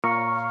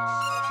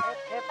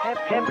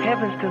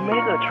Heavens to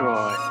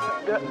Megatron.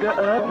 The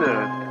other.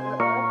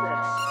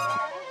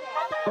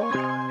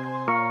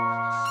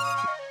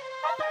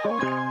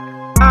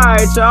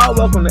 Alright, y'all.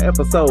 Welcome to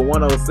episode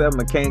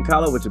 107 of Kane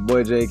Collar with your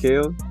boy Jay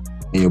Kill.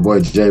 And your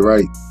boy Jay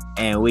Wright.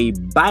 And we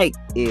bike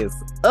is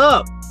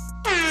up.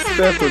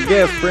 Special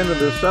guest friend of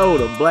the show,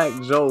 the Black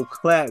Joe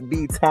Clap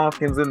B.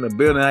 Tompkins in the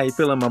building. How you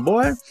feeling, my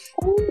boy?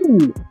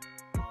 Ooh.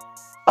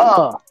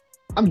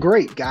 I'm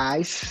great,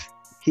 guys.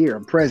 Here,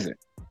 I'm present.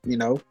 You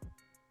know,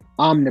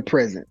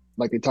 omnipresent,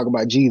 like they talk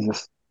about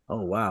Jesus.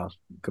 Oh, wow.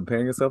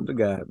 Comparing yourself to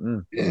God.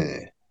 Yeah.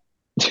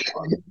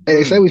 And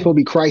they say we're supposed to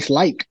be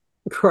Christ-like.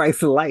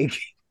 Christ-like.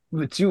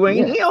 But you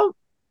ain't him.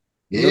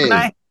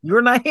 Yeah.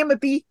 You're not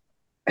Himothy.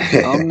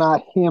 I'm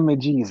not him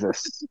and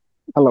Jesus.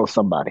 Hello,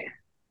 somebody.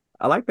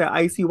 I like that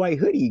icy white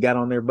hoodie you got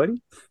on there,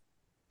 buddy.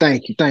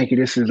 Thank you.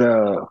 This is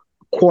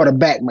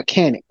quarterback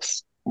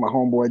mechanics. My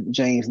homeboy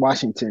James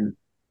Washington,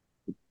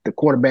 the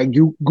quarterback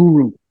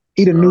guru.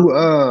 He the new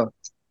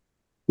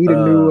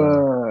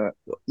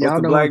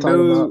y'all know what I'm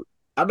talking about.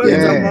 I know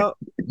you're talking about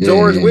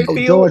George Whitfield.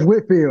 Oh, George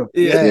Whitfield.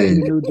 Yeah. He the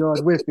new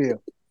George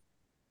Whitfield.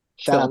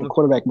 Shout out to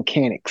quarterback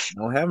mechanics.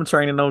 Don't have him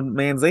training no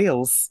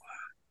Manziels.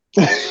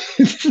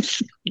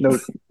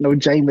 no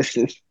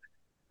Jameson.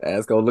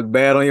 That's gonna look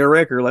bad on your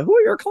record. Like, who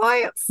are your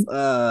clients?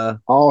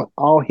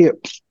 All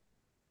hips.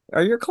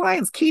 Are your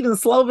clients Keaton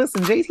Slovis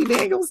and JT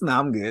Daniels? No,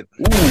 I'm good.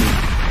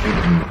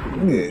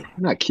 Good.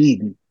 Not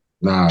Keaton.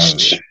 Nah.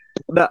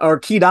 Or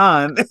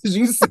Keaton.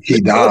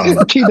 Keaton.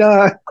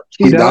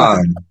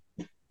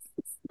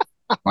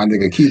 My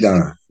nigga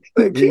Keaton.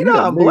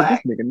 Keaton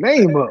Black. This nigga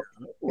name up.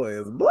 Boy,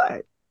 it's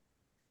black.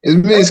 As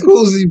many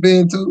schools as he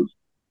been to.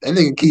 That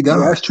nigga Keaton.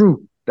 Yeah, that's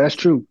true. That's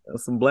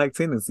some black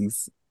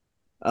tendencies.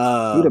 He'd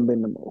have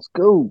been the most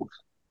schools.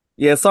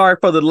 Yeah, sorry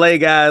for the delay,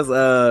 guys.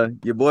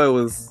 Your boy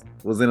was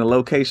in a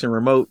location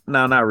remote.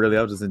 No, not really.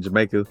 I was just in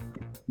Jamaica.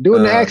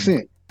 Doing the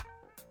accent.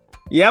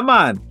 Yeah,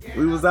 man.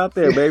 We was out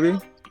there, baby.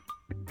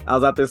 I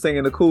was out there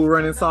singing the Cool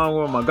Running song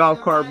when my golf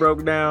cart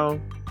broke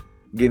down.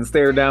 Getting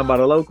stared down by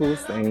the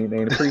locals. They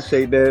ain't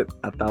appreciate that.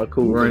 I thought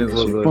Cool Runnings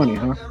was funny,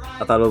 huh?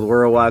 I thought it was a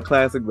worldwide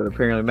classic, but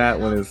apparently not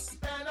when it's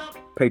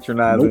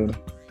patronizing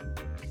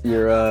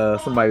your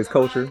somebody's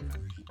culture.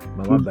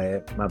 My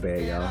bad,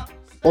 y'all.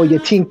 Oh, you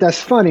think that's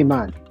funny,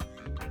 man?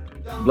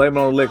 Blame it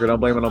on liquor, don't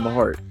blame it on my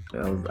heart.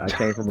 I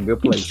came from a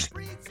good place.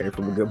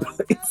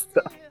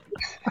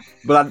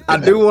 But I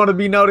do want to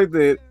be noted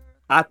that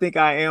I think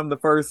I am the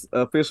first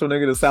official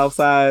nigga to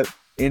Southside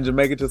in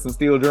Jamaica to some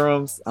steel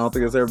drums. I don't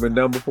think it's ever been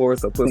done before,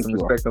 so put some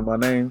respect on my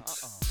name.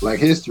 Black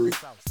History.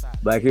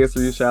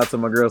 Shout out to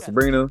my girl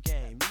Sabrina.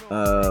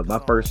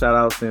 My first shout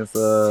out since it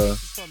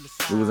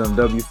was on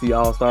WC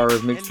All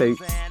Stars mixtapes.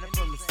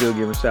 Still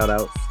giving shout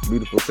outs.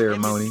 Beautiful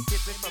ceremony.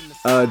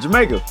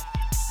 Jamaica,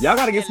 y'all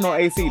gotta get some more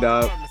AC,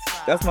 dog.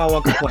 That's my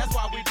one complaint.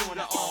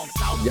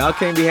 Y'all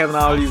can't be having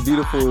all these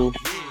beautiful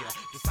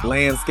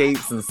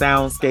landscapes and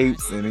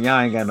soundscapes and y'all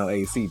ain't got no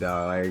AC,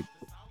 dog. Like,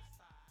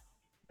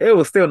 it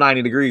was still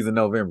 90 degrees in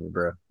November,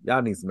 bro.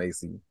 Y'all need some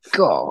AC.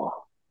 God.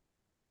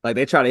 Like,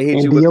 they try to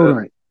hit you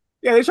with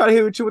they try to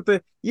hit you with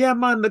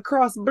man, the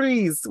cross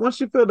breeze. Once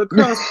you feel the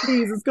cross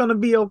breeze, it's gonna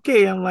be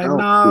okay. I'm like,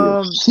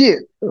 no, shit.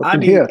 I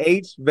need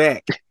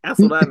HVAC. That's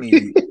what I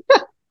need.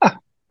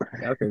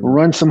 Okay.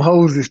 Run some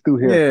hoses through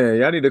here.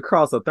 Yeah, y'all need to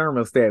cross a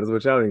thermostat is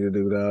what y'all need to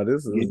do, dog.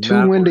 This is get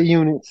 2 window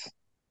units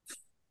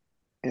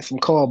and some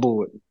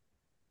cardboard.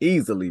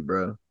 Easily,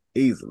 bro.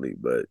 Easily,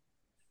 but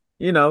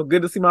you know,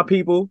 good to see my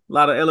people. A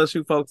lot of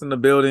LSU folks in the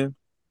building.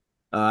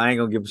 I ain't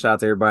gonna give a shout out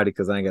to everybody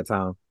because I ain't got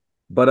time.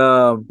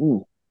 But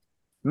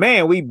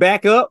man, we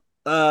back up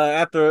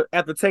after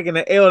taking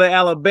the L to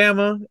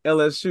Alabama.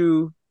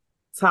 LSU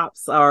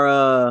tops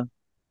our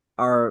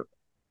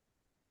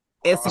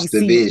SEC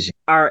division.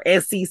 Our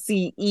SEC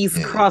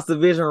East cross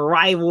division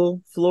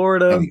rival,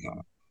 Florida.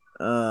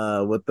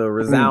 With the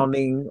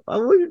resounding,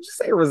 what would you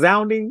say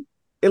resounding?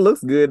 It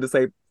looks good to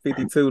say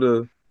 52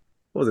 to,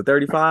 what was it,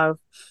 35?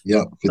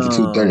 Yep,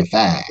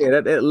 52-35. Yeah,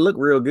 that looked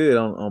real good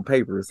on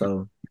paper.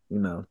 So, you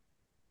know,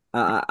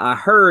 I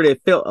heard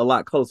it felt a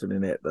lot closer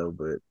than that though,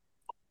 but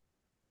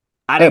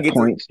I didn't get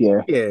points,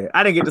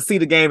 I didn't get to see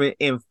the game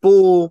in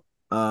full.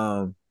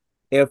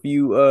 F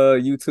you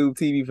YouTube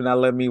TV for not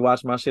letting me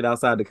watch my shit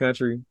outside the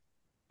country.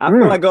 I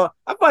feel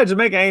like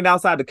Jamaica ain't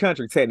outside the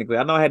country technically.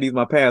 I know I had to use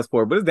my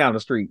passport, but it's down the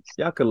street.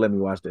 Y'all could let me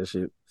watch that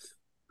shit.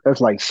 That's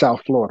like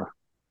South Florida.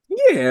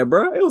 Yeah,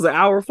 bro. It was an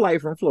hour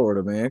flight from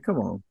Florida, man. Come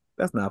on.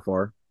 That's not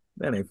far.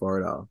 That ain't far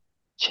at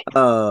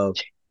all.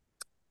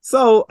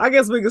 So I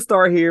guess we can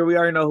start here. We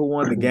already know who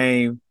won the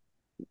game.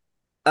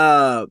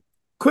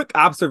 Quick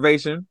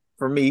observation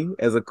for me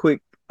as a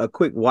quick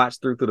watch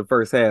through the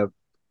first half.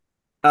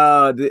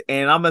 And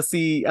I'm gonna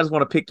see. I just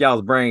want to pick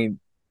y'all's brain.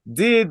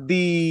 Did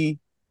the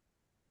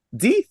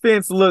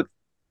defense look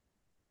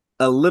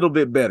a little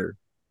bit better?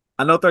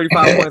 I know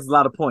 35 points is a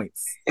lot of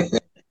points,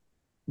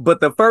 but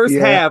the first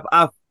half,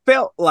 I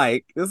felt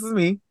like, this is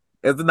me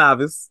as a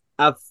novice,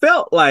 I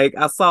felt like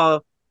I saw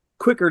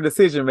quicker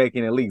decision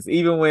making at least,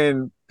 even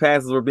when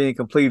passes were being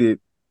completed.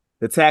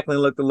 The tackling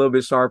looked a little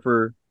bit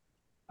sharper.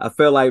 I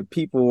felt like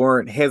people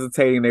weren't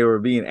hesitating; they were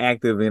being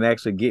active and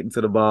actually getting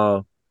to the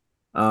ball.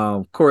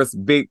 Of course,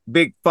 big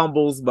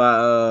fumbles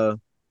by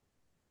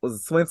was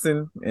it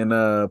Swinson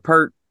and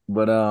Pert,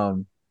 but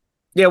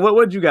yeah.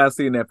 What did you guys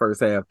see in that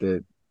first half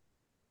that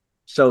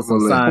showed I'm some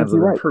gonna let I think signs of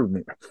you're right.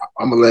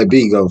 improvement?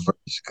 B go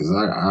first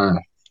because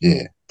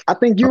yeah. I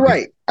think you're Okay.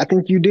 right. I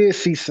think you did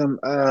see some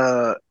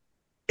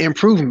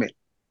improvement.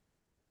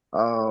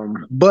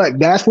 But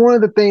that's one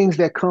of the things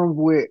that comes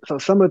with, so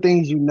some of the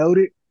things you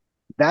noted,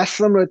 that's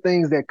some of the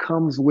things that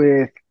comes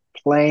with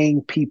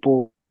playing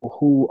people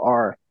who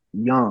are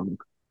young.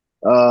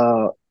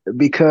 Uh,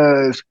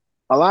 because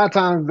a lot of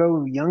times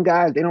those young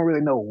guys, they don't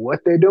really know what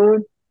they're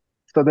doing.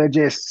 So they're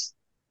just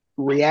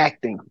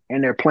reacting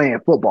and they're playing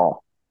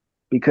football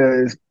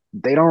because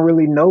they don't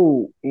really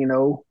know,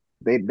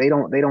 they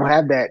don't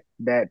have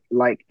that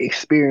like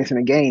experience in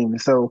the game.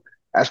 So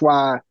that's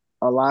why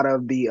a lot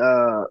of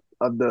the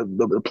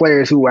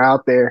players who are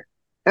out there,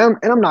 and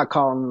I'm not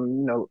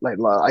calling like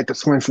the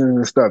Swinsons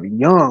and stuff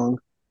young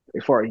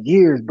for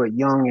years, but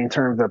young in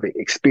terms of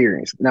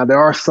experience. Now there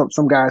are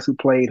some guys who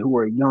played who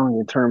are young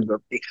in terms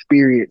of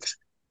experience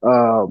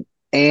uh,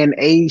 and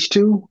age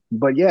too.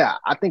 But yeah,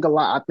 I think a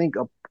lot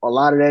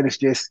of that is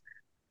just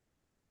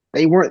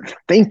they weren't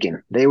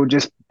thinking. They were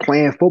just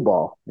playing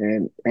football.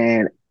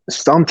 And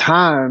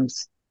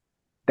sometimes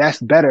that's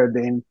better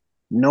than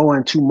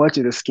knowing too much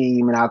of the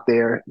scheme and out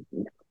there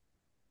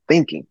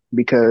thinking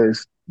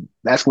because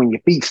that's when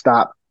your feet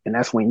stop and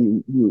that's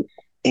when you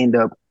end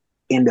up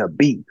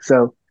beat.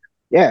 So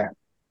yeah,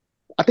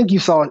 I think you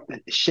saw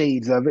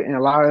shades of it and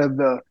a lot of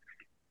the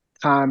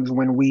times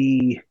when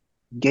we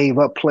gave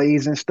up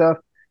plays and stuff,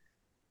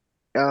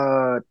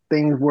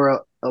 things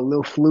were a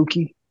little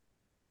fluky,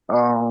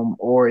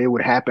 or it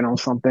would happen on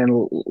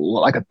something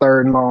like a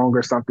third and long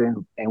or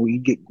something,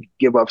 and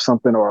give up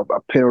something or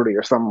a penalty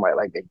or something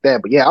like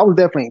that. But yeah, I was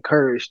definitely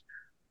encouraged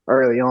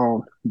early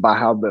on by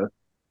how the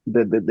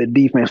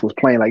defense was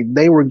playing. Like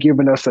they were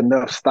giving us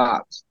enough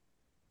stops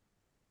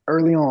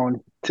early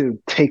on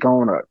to take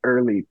on an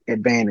early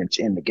advantage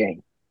in the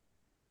game.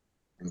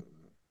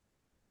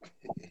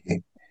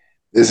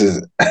 This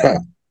is I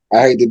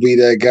hate to be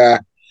that guy,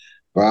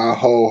 but I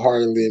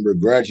wholeheartedly and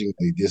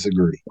begrudgingly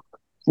disagree.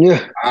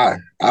 Yeah. I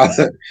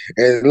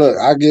and look,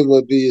 I get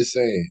what B is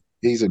saying.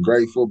 He's a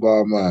great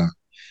football mind.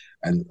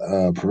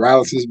 And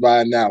paralysis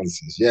by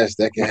analysis. Yes,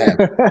 that can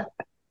happen.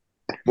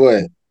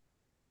 But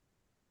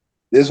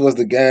this was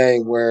the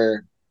game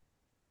where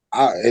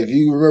if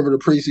you remember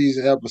the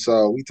preseason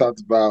episode, we talked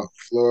about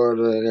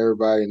Florida and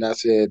everybody, and I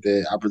said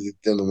that I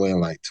predicted them to win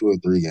like 2 or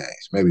 3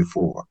 games, maybe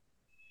 4.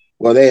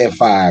 Well, they had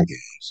 5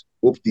 games.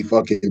 Whoop-de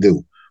fucking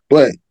do.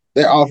 But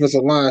their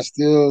offensive line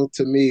still,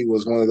 to me,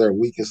 was one of their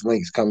weakest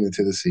links coming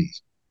into the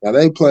season. Now,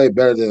 they played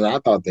better than I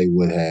thought they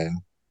would have,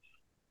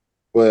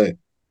 but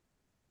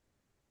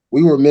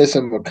we were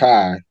missing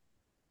Makai,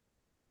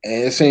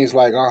 and it seems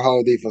like our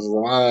whole defensive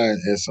line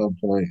at some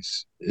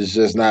points is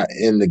just not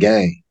in the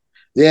game.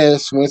 Yeah,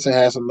 Swinson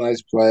has some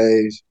nice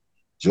plays.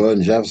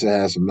 Jordan Jefferson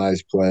has some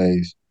nice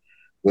plays.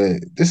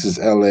 But this is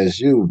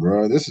LSU,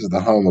 bro. This is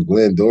the home of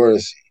Glenn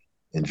Dorsey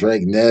and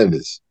Drake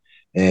Nevis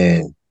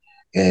and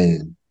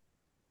and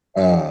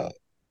uh,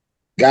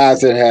 guys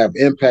that have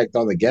impact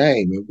on the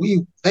game.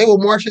 And they were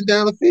marching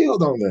down the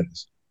field on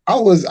this. I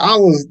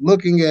was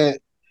looking at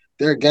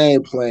their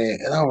game plan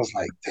and I was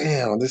like,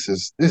 damn, this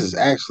is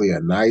actually a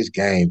nice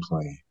game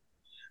plan.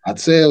 I'd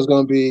say it was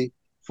gonna be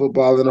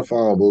football in the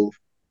phone booth.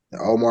 And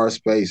Omar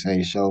Space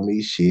ain't show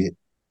me shit.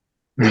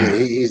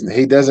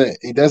 He doesn't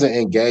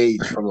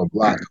engage from a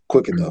block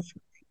quick enough.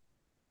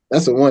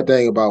 That's the one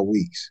thing about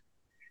Weeks.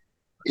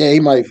 Yeah, he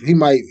might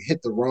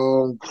hit the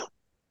wrong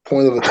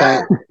point of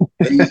attack,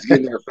 but he's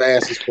getting there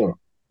fast as fuck.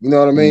 You know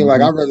what I mean? Like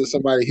Mm-hmm. I'd rather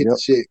somebody hit the Yep.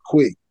 shit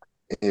quick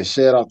and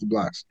shed off the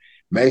blocks.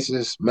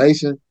 Mason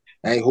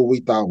ain't who we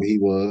thought he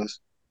was.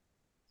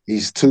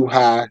 He's too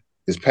high.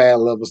 His pad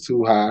level's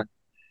too high.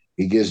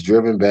 He gets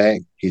driven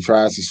back. He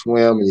tries to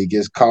swim and he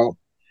gets caught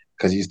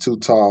because he's too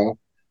tall.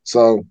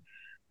 So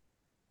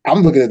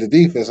I'm looking at the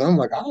defense. I'm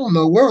like, I don't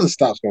know where the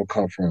stop's gonna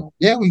come from.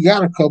 Yeah, we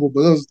got a couple,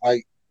 but it was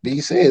like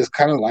D said, it's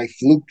kind of like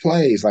fluke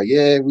plays. Like,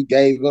 yeah, we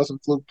gave us some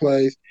fluke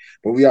plays,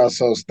 but we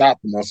also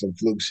stopped them on some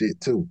fluke shit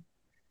too.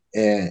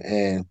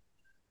 And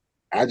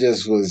I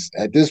just was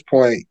at this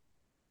point,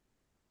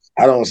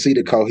 I don't see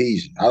the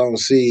cohesion. I don't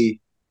see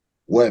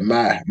what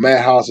Matt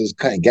House is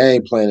kind of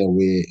game planning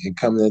with and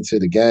coming into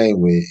the game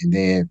with, and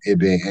then it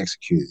being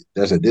executed.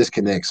 There's a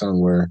disconnect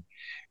somewhere.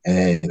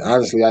 And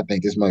honestly, I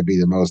think this might be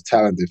the most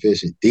talent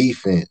deficient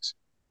defense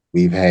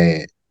we've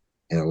had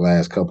in the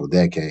last couple of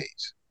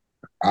decades.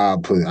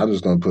 I'm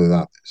just gonna put it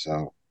out there.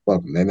 So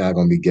fuck them. They're not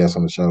gonna be guests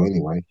on the show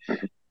anyway.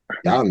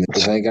 Y'all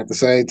niggas ain't got the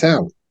same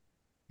talent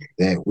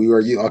that we were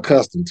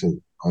accustomed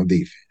to on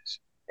defense.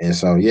 And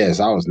so yes,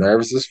 I was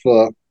nervous as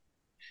fuck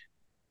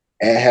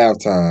at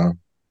halftime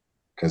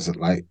because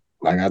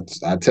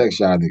I text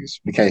y'all niggas,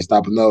 we can't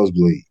stop a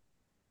nosebleed.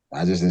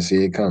 I just didn't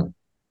see it coming.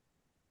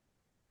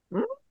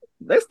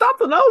 They stopped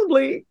the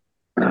nosebleed.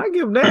 I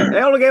give them that.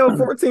 They only gave him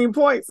 14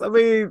 points. I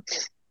mean,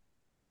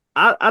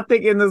 I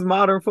think in this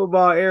modern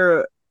football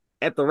era,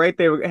 at the rate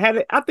they had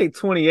it, I think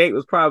 28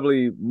 was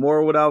probably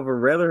more what I would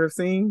rather have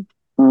seen.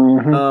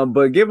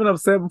 But giving up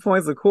 7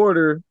 points a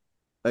quarter,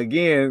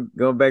 again,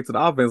 going back to the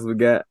offense we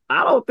got,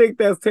 I don't think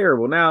that's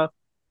terrible. Now,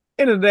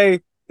 end of the day,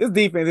 this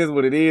defense is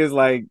what it is.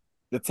 Like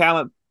the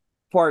talent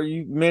part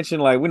you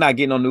mentioned, like we're not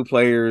getting on new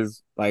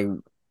players. Like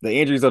the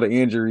injuries are the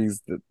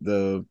injuries.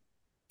 The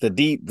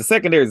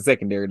secondary is the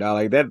secondary, dog.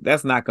 Like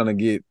that's not gonna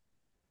get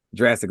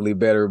drastically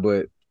better.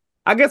 But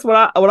I guess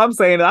what I'm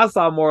saying, I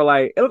saw more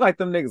like it looked like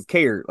them niggas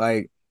cared.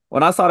 Like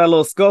when I saw that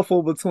little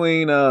scuffle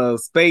between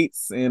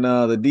Spates and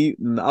the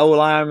O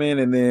lineman,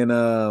 and then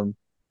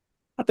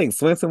I think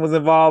Swinson was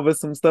involved with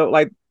some stuff.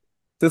 Like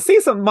to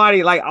see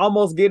somebody like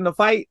almost get in a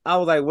fight, I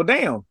was like, well,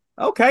 damn,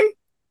 okay,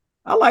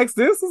 I like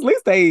this. At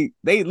least they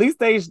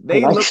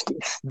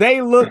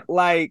look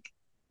like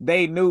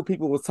they knew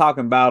people was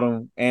talking about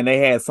them and they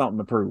had something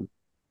to prove.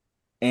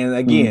 And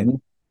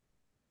again,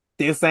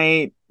 this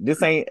ain't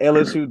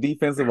LSU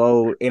defensive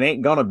old. It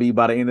ain't gonna be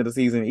by the end of the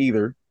season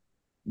either.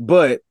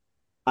 But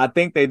I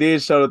think they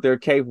did show that they're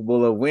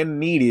capable of, when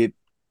needed,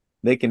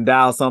 they can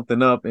dial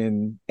something up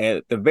and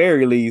at the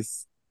very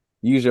least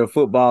use your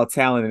football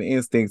talent and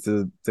instincts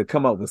to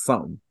come up with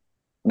something.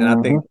 And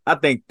I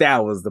think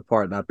that was the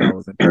part that I thought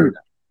was important.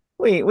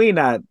 We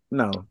not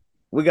no.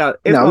 We got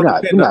it's No,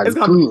 gonna we're not it's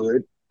gonna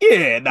good.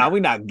 Yeah, no,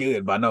 we're not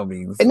good by no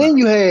means. And then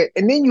you had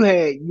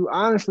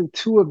honestly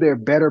two of their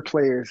better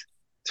players,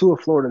 two of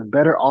Florida's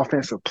better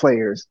offensive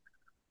players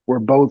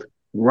were both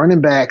running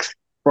backs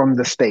from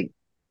the state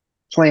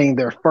playing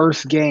their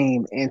first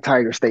game in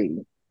Tiger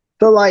Stadium.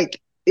 So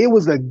like it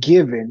was a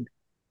given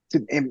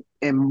in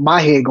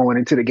my head going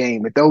into the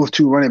game that those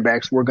two running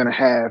backs were gonna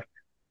have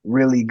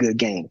really good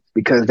games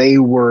because they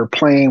were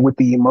playing with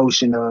the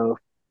emotion of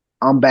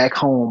I'm back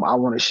home. I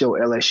want to show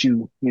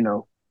LSU,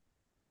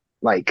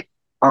 like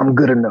I'm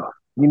good enough.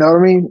 You know what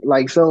I mean?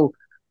 Like so,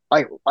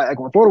 like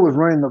when Florida was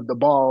running the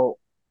ball,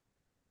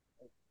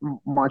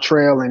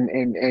 Montreal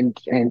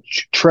and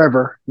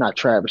Trevor, not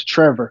Travis,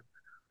 Trevor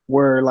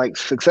were like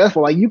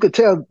successful. Like you could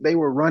tell they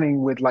were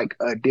running with like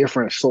a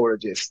different sort of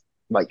just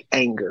like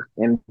anger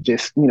and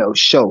just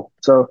show.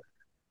 So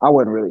I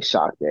wasn't really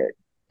shocked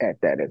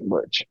at that as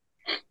much.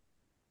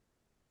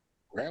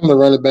 Grambling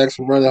running backs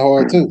from running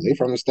hard too. They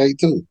from the state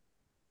too.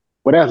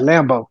 Well, that's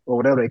Lambo or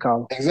whatever they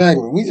call it.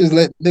 Exactly. We just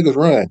let niggas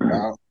run.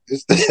 Dog.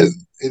 It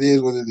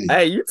is what it is.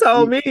 Hey, you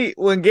told me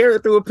when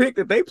Garrett threw a pick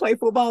that they play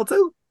football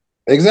too.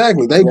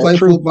 Exactly. They play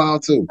true. football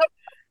too.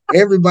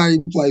 Everybody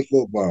play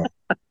football.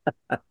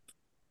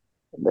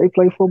 They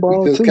play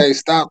football We just too. can't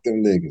stop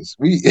them niggas.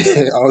 We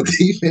on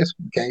defense,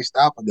 we can't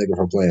stop a nigga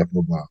from playing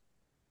football.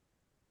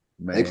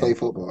 Man. They play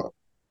football.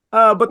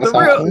 But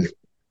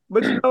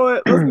but you know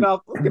what? Let's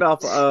get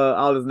off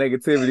all this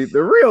negativity.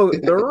 The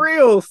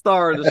real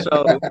star of the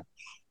show.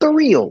 The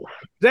real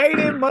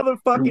Jayden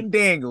motherfucking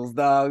Daniels,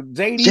 dog.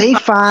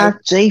 J5.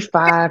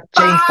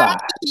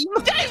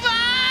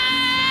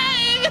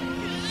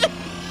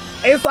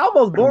 It's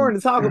almost boring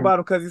to talk about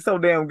him because he's so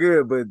damn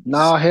good, but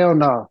no, hell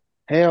no.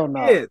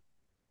 Yeah.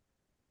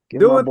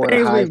 Doing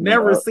things we've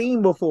never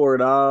seen before,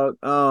 dog.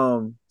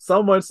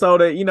 So much so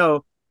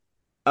that,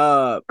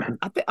 I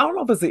don't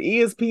know if it's an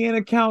ESPN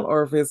account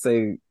or if it's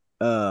the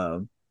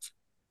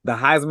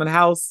Heisman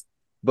House,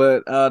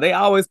 but they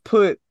always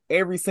put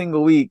every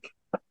single week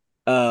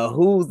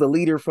who's the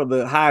leader for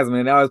the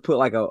Heisman. They always put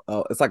like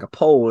it's like a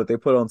poll that they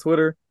put on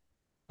Twitter.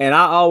 And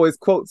I always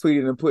quote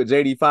tweeted and put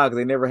JD5 because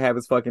they never have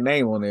his fucking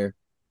name on there.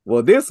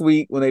 Well, this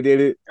week when they did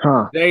it,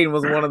 Jayden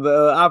was one of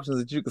the options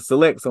that you could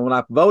select. So when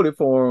I voted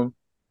for him,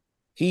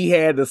 he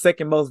had the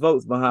second most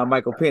votes behind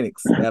Michael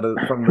Penix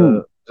from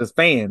the just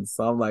fans.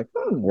 So I'm like,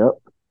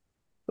 look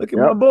at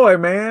my boy,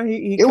 man.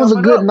 It was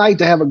a good night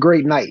to have a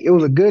great night. It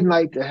was a good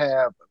night to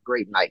have a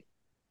great night.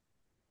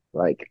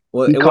 Like,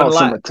 he caught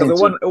some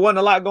attention. It wasn't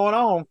a lot going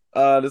on.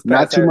 This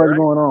past Saturday, much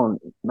going on.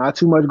 Not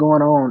too much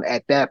going on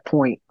at that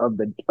point of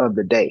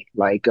the day.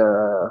 Like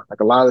a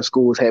lot of the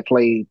schools had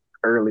played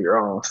earlier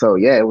on. So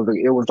yeah, it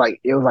was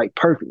like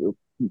perfect.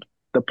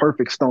 The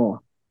perfect storm.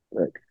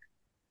 Like,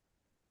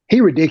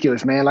 he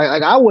ridiculous, man.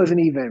 Like I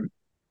wasn't even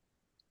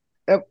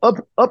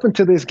up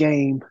until this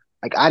game.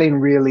 Like I wasn't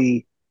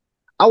really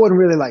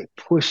like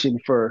pushing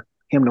for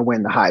him to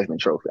win the Heisman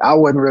Trophy. I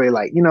wasn't really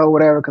like,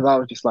 whatever, because I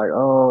was just like,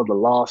 oh, the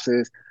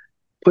losses,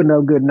 putting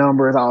up good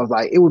numbers. I was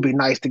like, it would be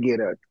nice to get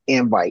an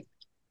invite.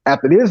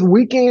 After this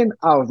weekend,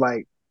 I was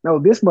like, no,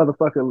 this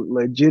motherfucker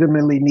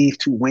legitimately needs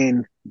to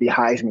win the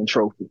Heisman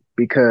Trophy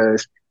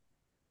because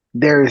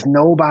there is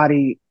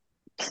nobody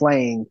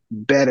playing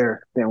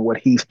better than what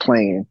he's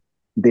playing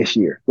this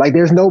year. Like,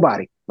 there's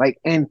nobody. Like,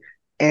 and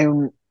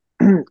when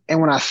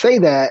I say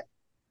that,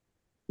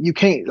 you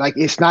can't, like,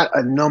 it's not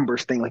a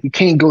numbers thing. Like, you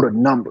can't go to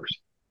numbers.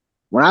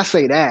 When I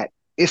say that,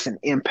 it's an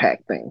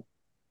impact thing.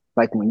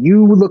 Like, when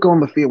you look on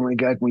the field,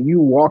 when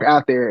you walk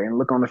out there and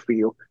look on the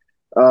field,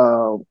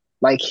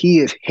 like, he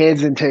is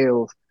heads and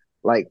tails,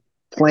 like,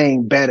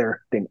 playing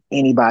better than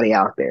anybody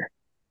out there.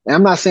 And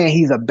I'm not saying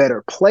he's a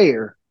better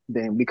player,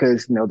 then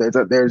because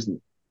there's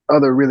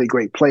other really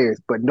great players,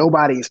 but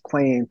nobody is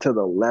playing to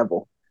the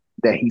level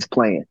that he's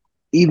playing.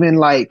 Even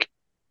like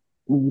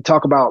when you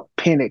talk about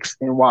Penix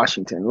in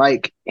Washington,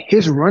 like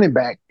his running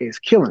back is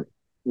killing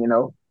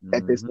it,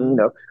 at this,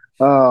 you're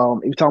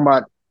talking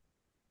about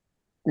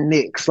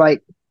Knicks,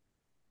 like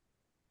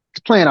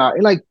he's playing out.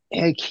 Like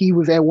heck, he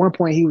was at one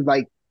point he was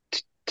like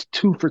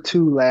 2 for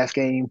 2 last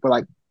game for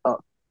like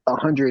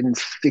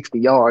 160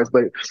 yards,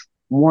 but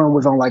one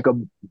was on like a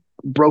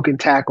broken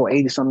tackle,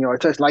 80 some yard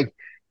touch. Like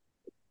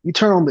you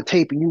turn on the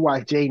tape and you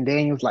watch Jaden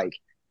Daniels, like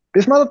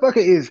this motherfucker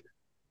is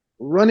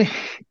running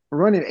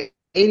running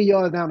 80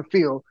 yards down the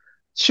field,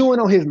 chewing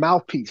on his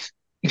mouthpiece,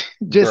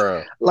 just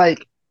Bruh.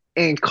 like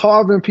and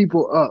carving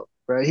people up.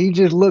 Right? He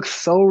just looks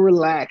so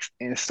relaxed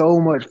and so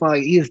much fun.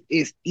 Like,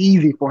 it's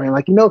easy for him.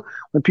 Like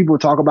when people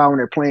talk about when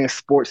they're playing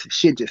sports,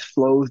 shit just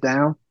slows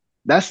down.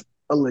 That's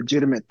a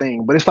legitimate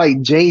thing. But it's like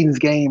Jaden's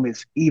game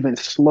is even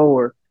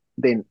slower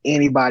than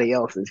anybody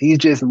else's. He's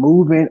just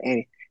moving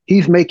and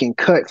he's making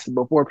cuts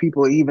before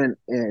people even.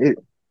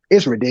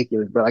 It's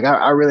ridiculous, but like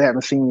I really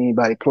haven't seen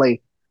anybody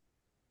play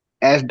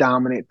as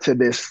dominant to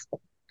this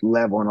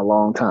level in a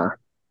long time.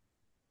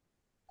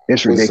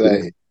 It's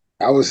ridiculous.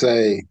 I would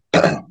say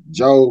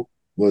Joe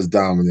was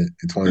dominant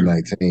in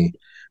 2019,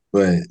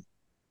 but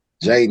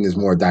Jaden is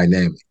more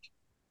dynamic.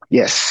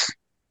 Yes.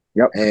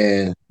 Yep.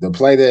 And the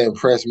play that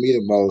impressed me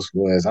the most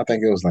was, I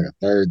think it was like a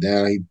third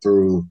down. He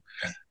threw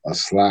a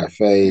slot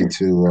fade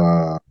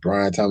to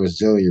Brian Thomas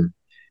Jr.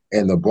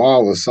 And the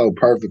ball was so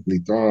perfectly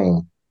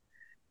thrown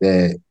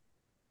that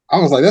I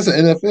was like, that's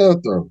an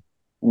NFL throw.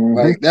 Mm-hmm.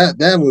 Like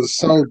that was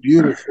so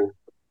beautiful.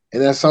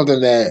 And that's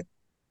something that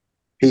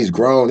he's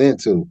grown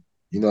into.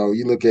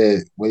 You look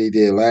at what he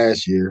did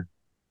last year.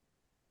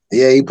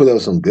 Yeah, he put up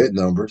some good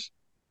numbers.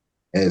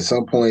 At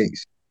some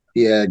points,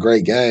 he had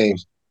great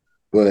games,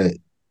 but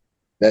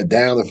that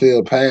down the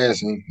field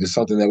passing is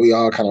something that we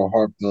all kind of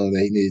harped on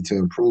that he needed to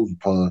improve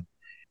upon.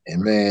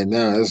 And man,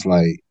 now it's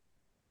like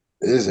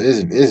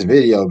it's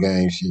video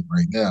game shit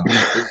right now.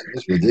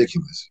 It's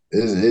ridiculous. It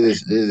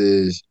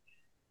is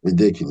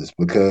ridiculous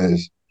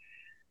because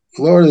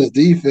Florida's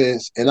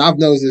defense, and I've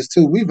noticed this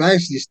too. We've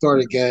actually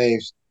started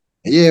games.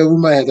 And yeah, we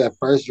might have that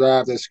first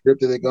drive that's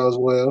scripted that goes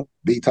well.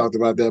 B talked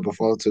about that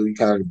before too. You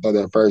kind of throw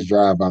that first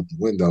drive out the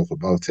window for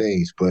both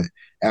teams. But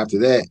after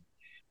that,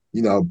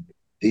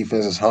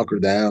 defenses hunker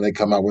down. They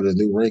come out with a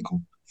new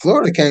wrinkle.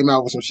 Florida came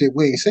out with some shit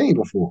we ain't seen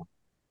before.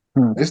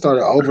 They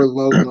started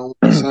overloading on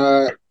the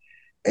side,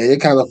 and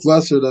it kind of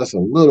flustered us a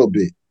little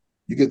bit.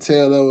 You could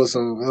tell there was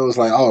some. It was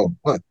like, oh,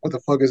 what the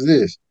fuck is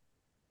this?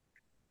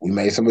 We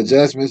made some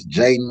adjustments.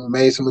 Jaden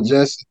made some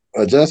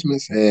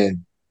adjustments,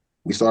 and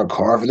we started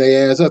carving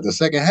their ass up. The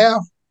second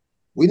half,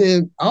 we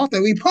didn't. I don't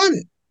think we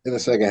punted in the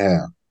second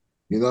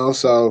half.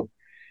 So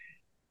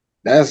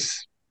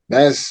that's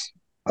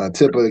a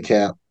tip of the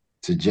cap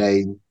to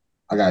Jaden.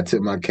 I got to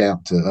tip my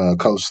cap to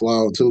Coach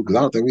Sloan too, because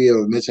I don't think we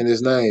ever mentioned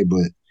his name,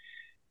 but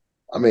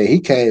I mean he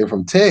came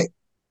from Tech,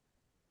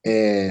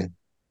 and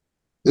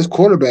this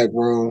quarterback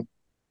room.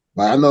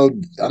 Like I know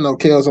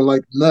Kels don't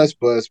like the nuts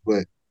bus,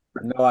 but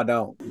no, I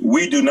don't.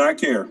 We do not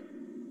care.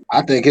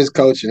 I think his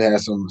coaching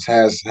has a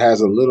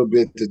little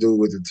bit to do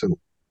with it too.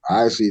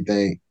 I actually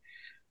think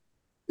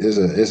it's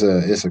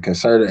a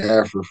concerted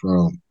effort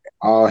from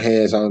all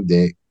hands on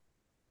deck,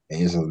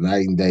 and it's a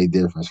night and day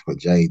difference for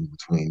Jaden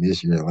between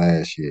this year and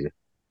last year.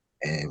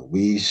 And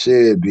we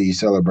should be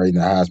celebrating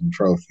the Heisman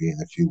Trophy in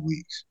a few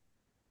weeks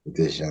with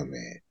this young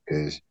man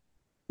because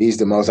he's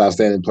the most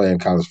outstanding player in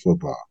college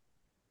football.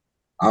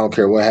 I don't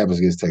care what happens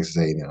against Texas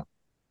A&M.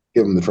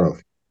 Give him the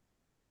trophy.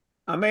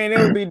 I mean, it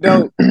would be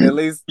dope. At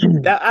least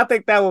I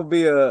think that would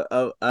be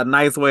a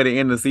nice way to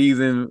end the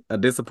season. A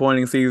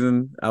disappointing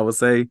season, I would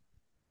say.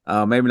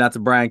 Maybe not to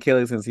Brian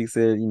Kelly since he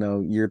said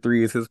year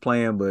 3 is his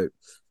plan. But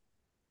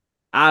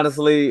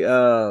honestly,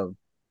 I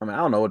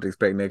don't know what to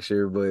expect next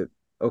year. But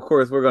of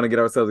course, we're gonna get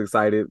ourselves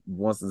excited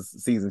once the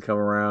season come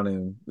around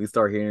and we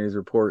start hearing these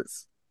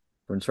reports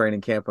from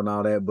training camp and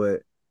all that.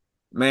 But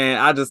man,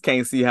 I just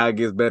can't see how it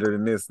gets better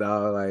than this,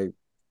 dog. Like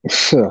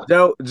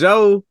Joe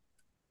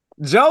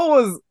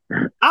was.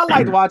 I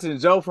liked watching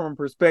Joe from a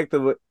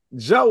perspective.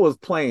 Joe was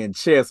playing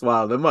chess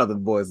while the other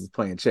boys was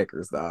playing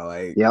checkers, dog.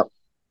 Like,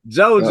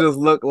 Joe just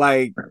looked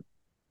like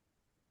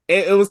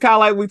it was kind of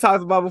like we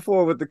talked about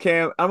before with the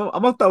Cam. I'm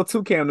gonna throw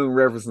 2 Cam Newton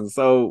references.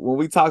 So when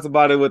we talked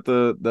about it with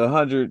the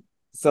 100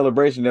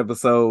 celebration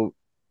episode,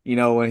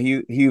 when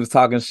he was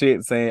talking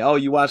shit, saying, "Oh,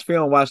 you watch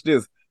film, watch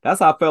this." That's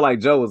how I felt like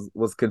Joe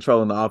was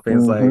controlling the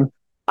offense. Mm-hmm. Like,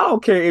 I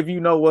don't care if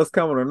you know what's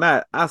coming or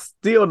not. I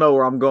still know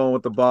where I'm going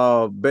with the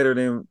ball better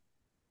than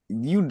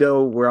you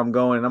know where I'm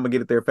going, and I'm gonna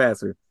get it there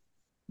faster.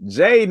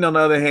 Jaden, on the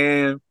other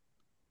hand,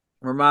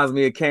 reminds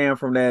me of Cam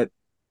from that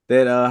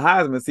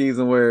Heisman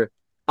season where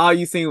all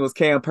you seen was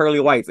Cam pearly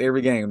whites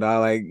every game,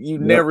 dog. Like you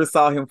never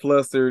saw him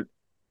flustered.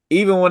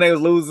 Even when they was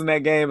losing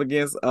that game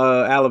against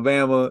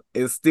Alabama,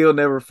 it still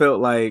never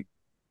felt like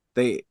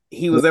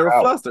he was ever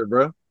flustered,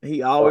 bro.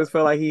 He always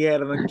felt like he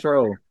had it under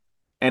control.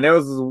 And there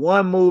was this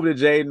one move that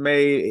Jaden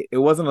made. It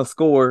wasn't a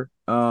score.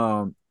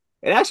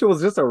 It actually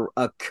was just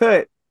a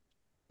cut,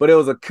 but it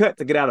was a cut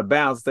to get out of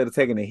bounds instead of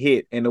taking a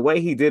hit. And the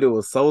way he did it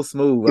was so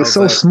smooth. It's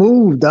so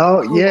smooth,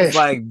 dog. I was Yes.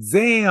 like,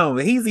 damn,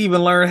 he's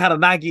even learned how to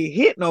not get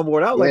hit no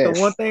more. That was like the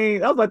Yes. one thing.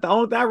 That was like the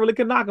only thing I really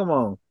could knock him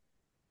on.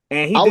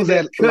 And he I did was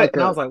that at cut, like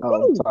and I a. was like,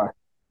 Oh, "Woo, sorry.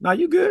 no,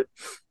 you good?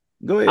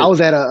 Go ahead." I was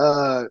at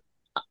a.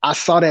 I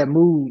saw that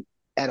move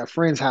at a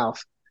friend's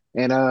house,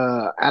 and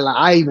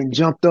I even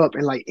jumped up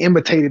and like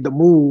imitated the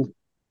move,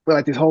 but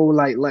like this whole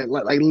like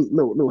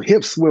little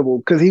hip swivel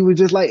because he was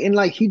just like and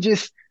like he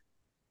just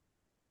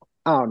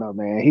I don't know,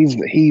 man.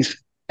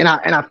 He's and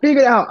I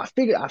figured out I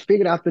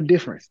figured out the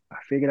difference. I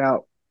figured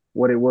out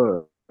what it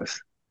was.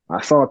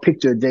 I saw a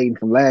picture of Jaden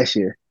from last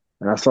year,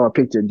 and I saw a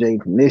picture of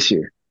Jaden from this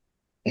year,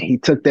 and he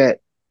took that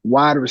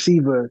wide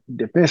receiver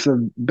defensive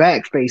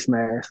back face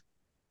mask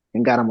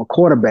and got him a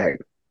quarterback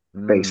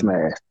face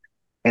mask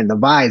and the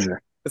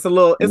visor. It's a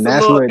little. It's And a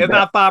that's little. where It's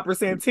not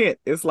 5% tint.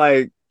 It's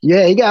like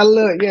yeah, he got a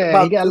little he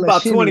got a little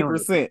about shimmy on it.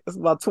 20%. It's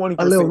about A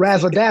little 20%.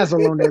 razzle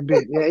dazzle on that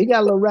bit. Yeah, he got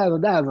a little razzle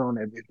dazzle on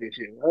that bit this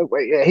year.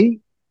 Wait, yeah, he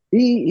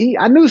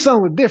I knew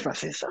something was different.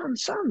 I said,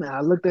 something.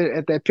 I looked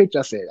at that picture,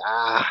 I said,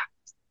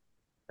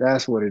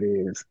 that's what it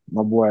is.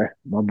 My boy.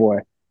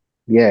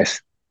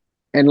 Yes.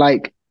 And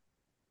like,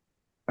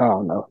 I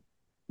don't know.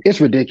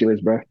 It's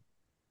ridiculous, bro.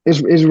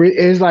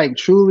 It's like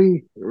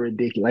truly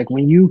ridiculous. Like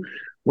when you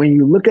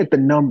look at the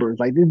numbers,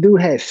 like this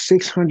dude has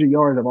 600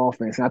 yards of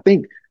offense. And I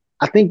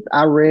think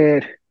I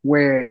read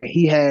where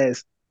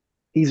he's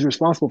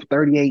responsible for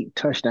 38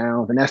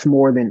 touchdowns, and that's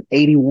more than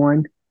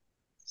 81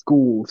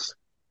 schools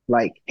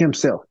like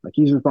himself. Like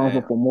he's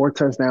responsible for more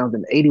touchdowns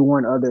than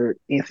 81 other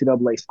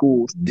NCAA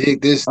schools.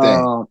 Dig this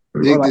thing.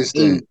 This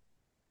thing.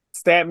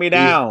 Stat me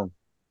down.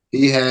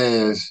 He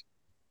has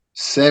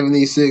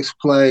 76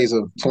 plays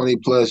of 20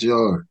 plus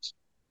yards.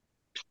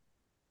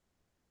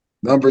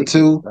 Number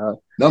two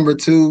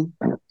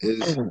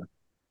is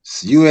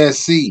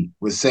USC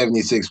with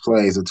 76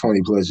 plays of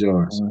 20 plus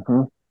yards.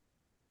 Mm-hmm.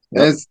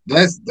 That's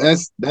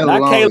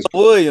not Caleb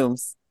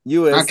Williams,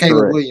 USC. Not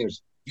Caleb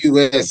Williams,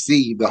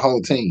 USC, the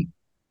whole team.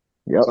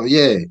 Yep. So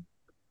yeah.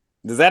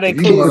 Does that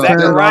include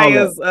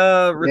Zachariah's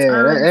returns?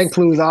 Yeah, that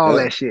includes all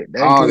that shit.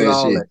 That includes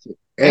all that shit.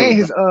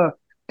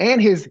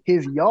 And his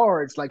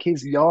yards, like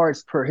his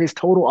yards per his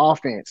total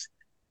offense.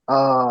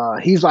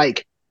 He's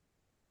like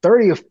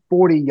 30 or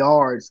 40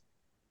 yards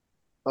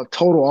of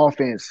total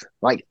offense,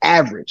 like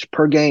average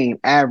per game,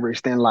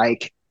 average than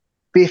like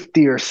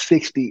 50 or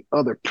 60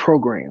 other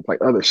programs, like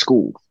other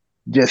schools.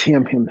 Just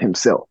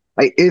himself.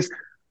 Like if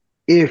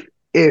you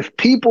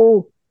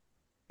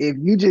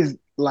just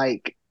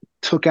like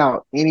took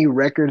out any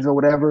records or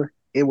whatever,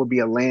 it would be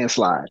a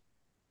landslide.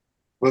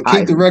 Well,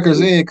 keep the records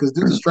in because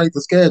do the strength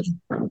of schedule.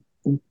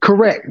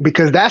 Correct,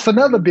 because that's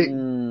another big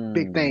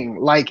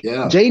thing. Like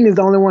Jaden is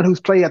the only one who's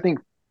played, I think,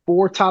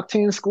 4 top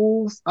 10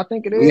 schools. I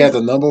think it is. We have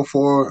the number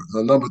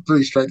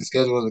 3 strength of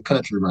schedule in the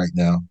country right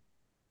now,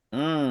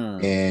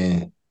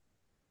 and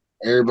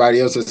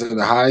everybody else that's in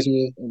the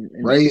Heisman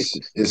race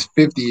is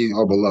 50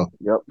 or below.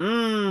 Yep.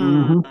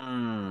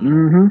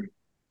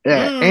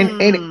 Yeah,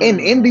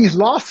 and in these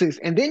losses,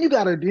 and then you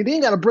gotta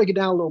break it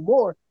down a little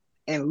more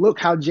and look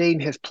how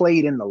Jaden has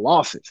played in the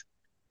losses.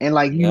 And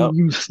like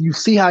you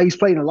see how he's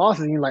played in the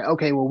losses, and you're like,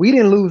 okay, well, we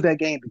didn't lose that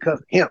game because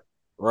of him.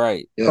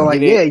 Right. So like,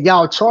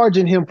 y'all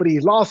charging him for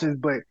these losses,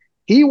 but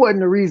he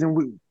wasn't the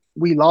reason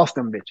we lost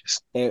them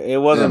bitches.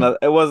 It wasn't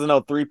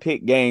no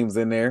 3-pick games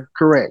in there.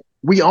 Correct.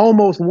 We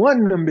almost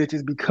won them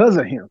bitches because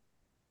of him.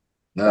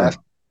 Yeah.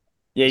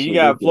 You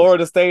got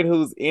Florida State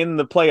who's in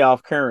the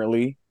playoff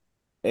currently,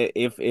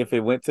 if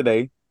it went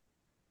today.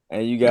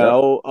 And you got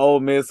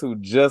Ole Miss who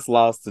just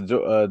lost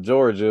to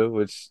Georgia,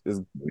 which is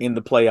in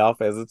the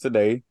playoff as of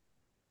today.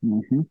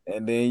 Mm-hmm.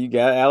 And then you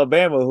got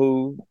Alabama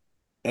who,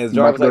 as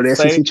Jarvis like to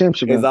say,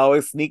 is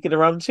always sneaking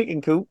around the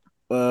chicken coop.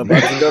 About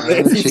to go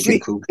to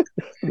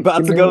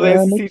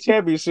the SEC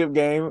championship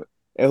game.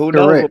 And who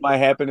knows what might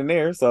happen in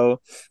there.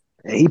 So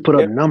and he put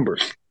up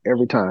numbers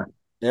every time.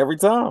 Every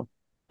time.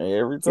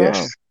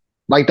 Yes.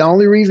 Like the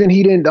only reason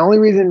we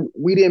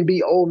didn't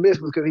beat Ole Miss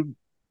was because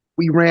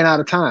we ran out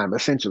of time,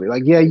 essentially.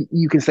 Like, yeah,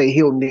 you can say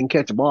Hilton didn't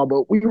catch the ball,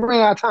 but we ran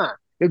out of time.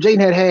 If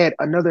Jaden had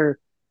another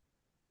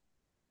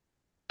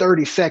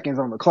 30 seconds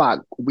on the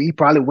clock, we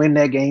probably win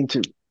that game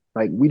too.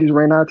 Like, we just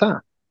ran out of time.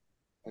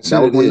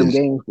 That was one of them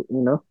games,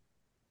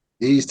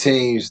 These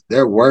teams,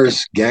 their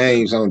worst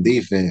games on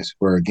defense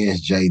were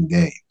against Jaden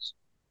Daniels.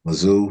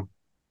 Mizzou.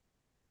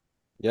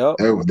 Yep.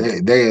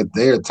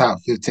 They're a top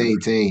 15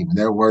 team.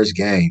 Their worst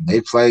game.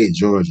 They played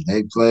Georgia.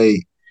 They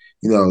played,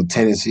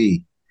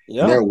 Tennessee.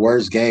 Yep. Their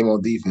worst game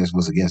on defense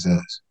was against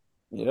us.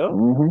 Yeah.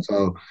 Mm-hmm.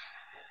 So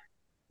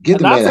get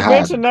the man. Not to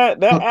mention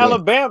that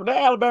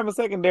Alabama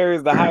secondary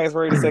is the highest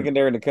rated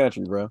secondary in the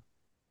country, bro.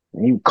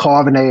 You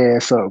carving their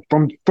ass up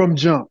from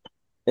jump.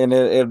 And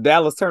if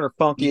Dallas Turner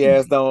funky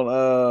ass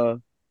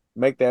don't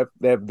make that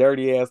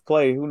dirty ass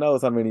play, who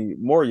knows how many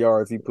more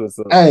yards he puts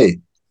up. Hey,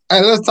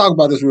 let's talk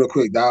about this real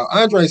quick, dog.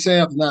 Andre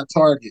Sam did not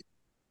target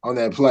on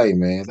that play,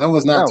 man. That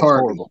was not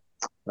target.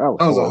 That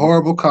was a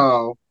horrible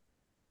call.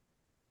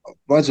 A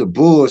bunch of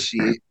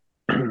bullshit.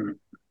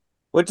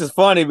 Which is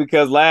funny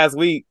because last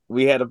week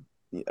we had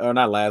or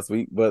not last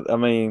week, but I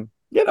mean,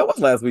 yeah, that was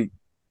last week.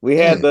 We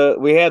had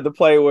the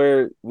play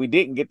where we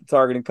didn't get the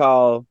targeting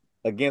call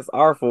against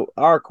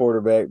our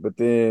quarterback, but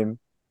then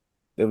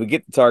we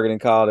get the targeting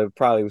call that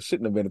probably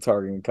shouldn't have been a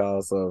targeting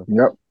call. So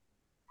Yep.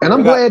 And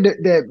I'm glad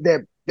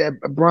that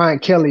Brian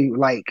Kelly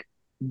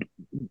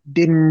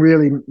didn't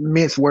really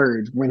mince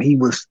words when he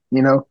was,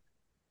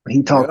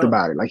 he talked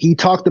about it. Like he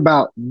talked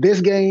about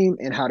this game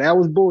and how that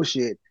was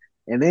bullshit.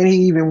 And then he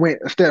even went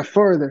a step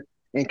further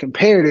and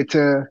compared it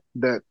to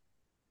the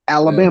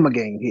Alabama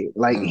game here.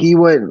 Like he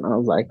wouldn't. I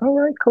was like, all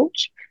right,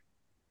 coach.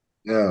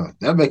 Yeah,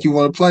 that make you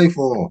want to play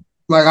for him.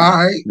 Like,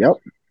 all right. Yep.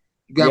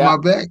 You got my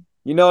back.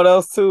 You know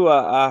those two?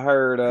 I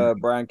heard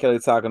Brian Kelly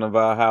talking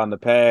about how in the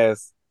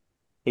past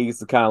he used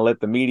to kind of let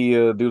the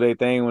media do their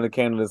thing when it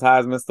came to this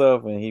Heisman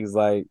stuff, and he was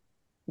like,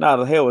 "Nah,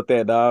 the hell with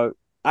that, dog.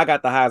 I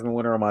got the Heisman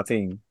winner on my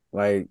team.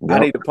 Like, I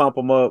need to pump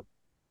him up.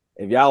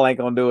 If y'all ain't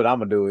gonna do it, I'm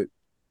gonna do it."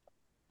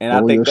 And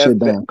I think that's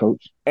down,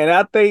 coach. And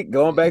I think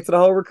going back to the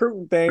whole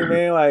recruiting thing,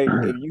 man, like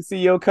if you see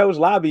your coach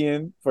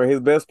lobbying for his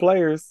best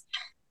players,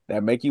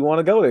 that make you want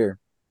to go there.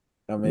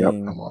 I mean,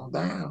 come on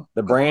down.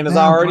 The brand is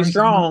already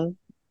strong.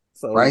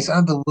 So Bryce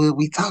Underwood,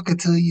 we talking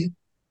to you.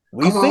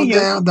 Come on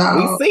down,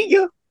 dog. We see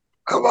you.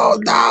 Come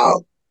on,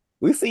 dog.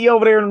 We see you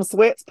over there in the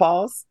sweats,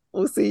 Pauls.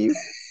 We'll see you.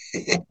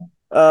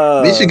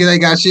 Michigan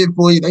ain't got shit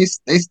for you. They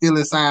still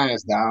in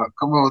science, dog.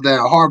 Come on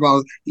down.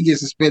 Harbaugh, he gets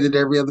suspended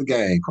every other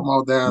game. Come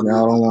on down. I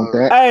don't want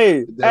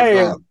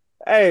that.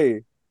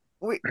 Hey.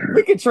 We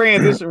can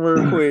transition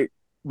real quick,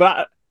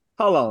 but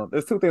hold on.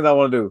 There's two things I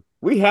want to do.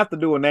 We have to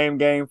do a name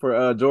game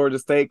for Georgia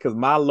State because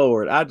my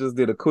lord, I just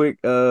did a quick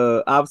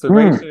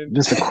observation.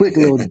 Just a quick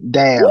little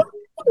dab.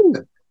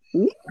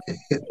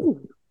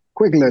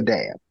 Quick little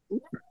dab.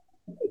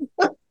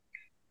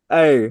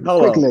 Hey,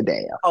 quick little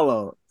dab. Hold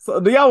on. So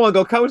do y'all want to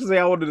go coaches or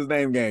y'all want to do this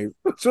name game?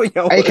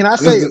 Hey, can I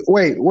say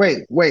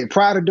wait,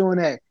 prior to doing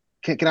that,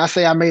 can I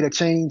say I made a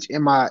change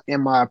in my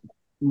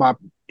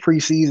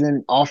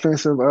preseason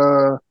offensive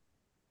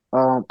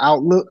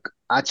outlook?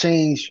 I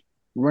changed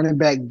running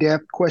back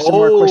depth question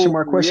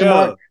mark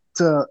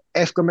to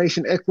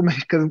exclamation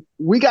because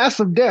we got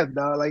some depth,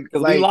 dog. Like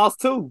we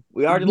lost two.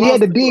 We had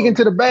to dig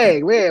into the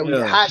bag.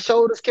 Yeah. Hot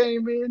shoulders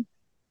came in,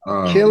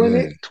 killing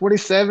it.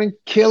 27,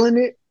 killing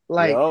it.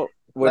 Like,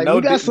 we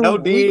got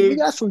some depth.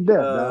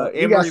 Dog.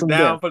 Emery's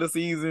down for the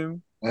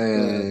season.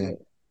 Man,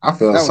 I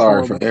feel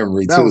sorry for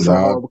Emery too,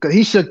 dog. Because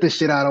he shook this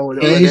shit out over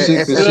there. Yeah, he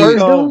shook the shit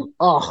out.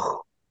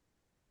 Oh.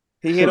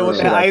 He hit him with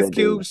that ice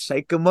cube.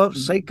 Shake him up,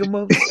 shake him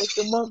up, shake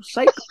him up,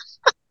 shake him.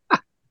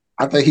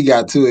 I think he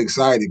got too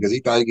excited because he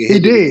thought he could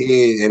hit it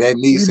again, and that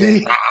knee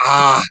said,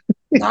 nah.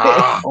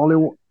 I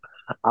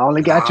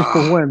only got you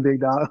for one,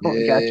 big dog. I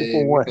only got you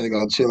for one. You're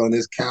gonna chill on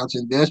this couch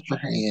and dust your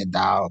hand,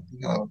 dog.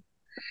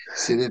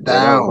 Sit it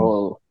down.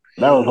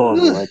 That was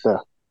horrible right there.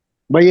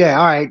 But yeah,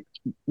 all right.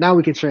 Now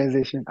we can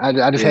transition. I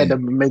just had to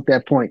make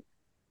that point.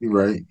 You're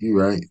right.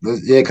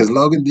 Because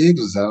Logan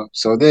Diggs was out.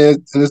 So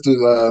then let's do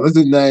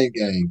name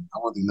game. I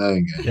want the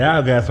name game.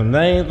 Y'all got some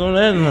names on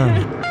that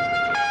line.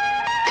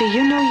 Do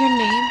you know your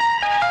name?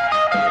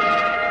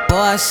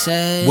 Boy,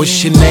 say,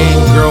 what's your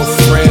name,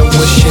 girlfriend?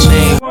 What's your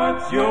name?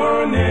 What's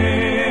your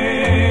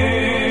name?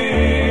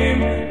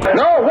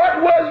 No,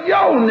 what was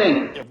your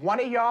name? If one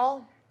of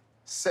y'all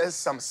says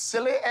some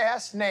silly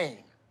ass name,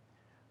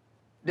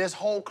 this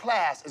whole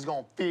class is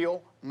gonna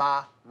feel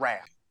my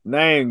wrath.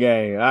 Name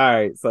game. All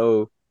right.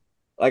 So,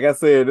 like I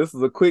said, this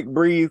is a quick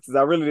breeze because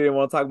I really didn't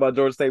want to talk about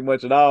Georgia State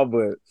much at all,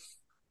 but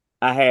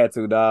I had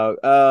to, dog.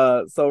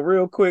 So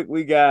real quick,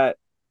 we got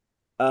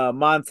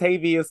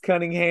Montavious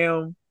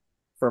Cunningham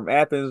from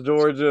Athens,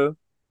 Georgia.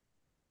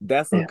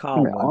 That's a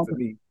common one to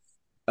me.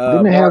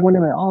 Didn't they have one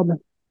in Auburn?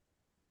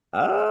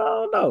 I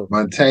don't know.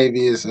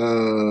 Montavious,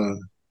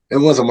 it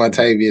wasn't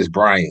Montavious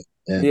Bryant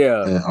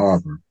in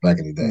Auburn back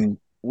in the day.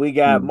 We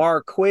got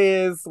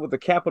Marquez with a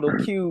capital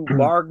Q,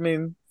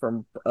 Bargman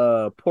from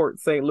Port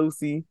St.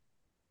 Lucie,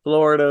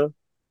 Florida.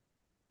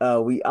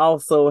 We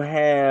also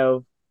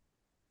have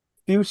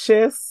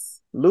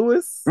Fuchs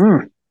Lewis.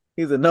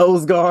 He's a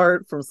nose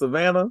guard from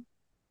Savannah.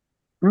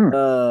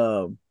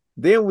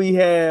 Then we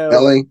have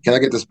spelling. Can I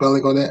get the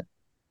spelling on that?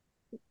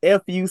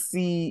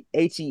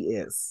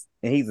 Fuches,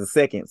 and he's a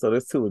second. So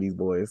there's two of these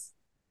boys.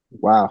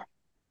 Wow.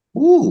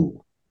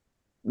 Ooh.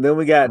 Then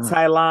we got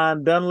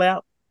Tylon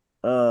Dunlap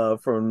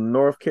from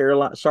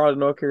Charlotte,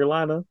 North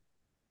Carolina.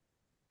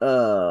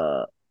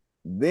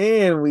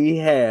 Then we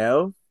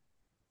have,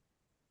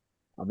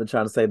 I've been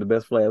trying to say the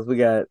best players. We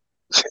got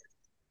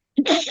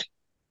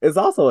it's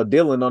also a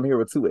Dylan on here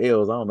with two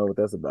L's. I don't know what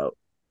that's about.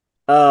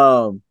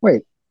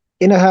 Wait,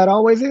 you know how it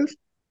always is?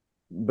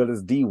 But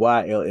it's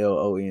Dyllon.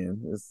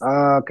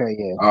 Okay,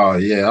 yeah. Oh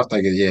yeah, I'm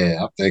thinking.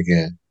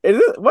 Is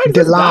this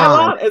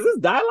Dylon? Is this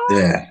Dylon?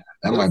 Yeah,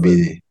 that might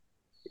be.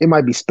 It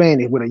might be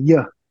Spanish with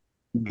a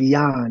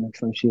Dion or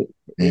some shit.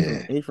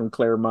 Yeah, he's from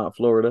Claremont,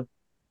 Florida.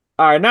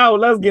 All right, now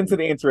let's get into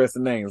the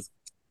interesting names.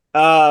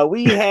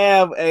 We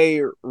have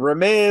a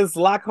Remez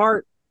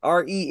Lockhart,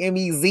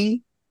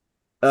 Remez.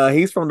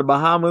 He's from the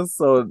Bahamas,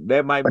 so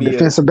that might A be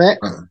defensive back.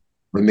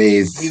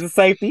 he's a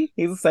safety.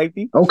 He's a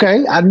safety.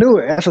 Okay, I knew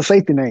it. That's a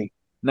safety name.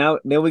 Now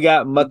then we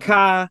got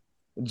Makai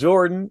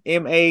Jordan,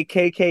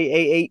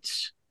 Makkah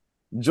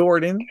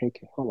Jordan.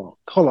 Hold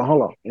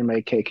on.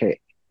 Makk.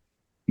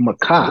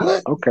 Makai.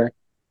 What? Okay.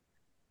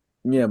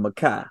 Yeah,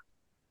 Makai.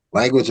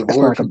 Language of That's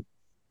like origin.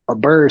 a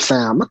bird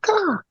sound.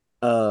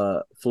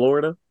 Makai.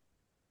 Florida.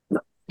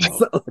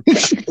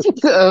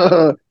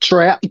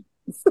 Trap.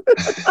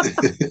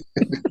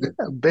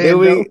 Then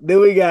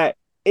we got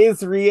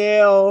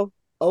Israel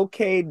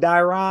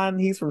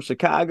Dyron. He's from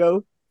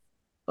Chicago.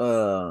 He's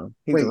a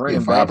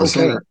running back.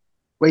 5%.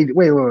 Wait.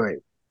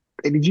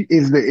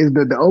 Is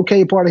the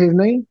OK part of his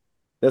name?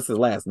 That's his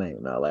last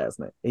name, not last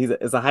name.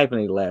 It's a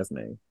hyphenated last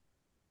name.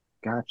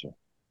 Gotcha.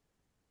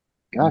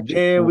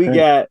 Then we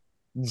got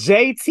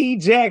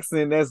JT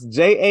Jackson. That's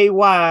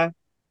JAY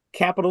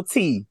capital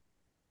T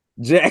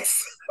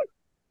Jackson.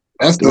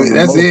 That's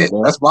it.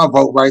 That's my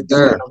vote right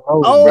there.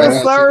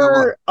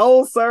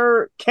 Oh,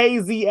 sir.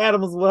 KZ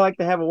Adams would like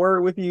to have a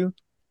word with you.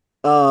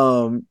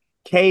 KZ,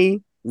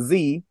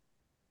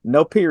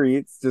 no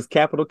periods, just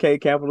capital K,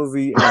 capital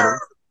Z Adams.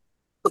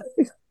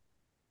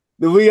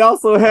 We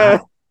also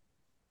have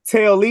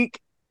Tailique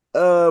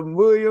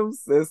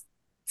Williams. That's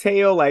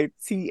Tail like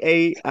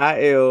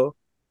TAILIQUE.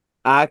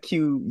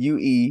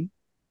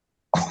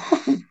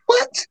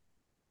 What?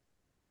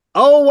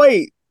 Oh,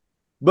 wait.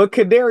 But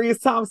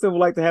Kadarius Thompson would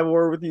like to have a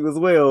word with you as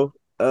well.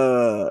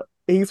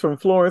 He's from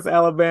Florence,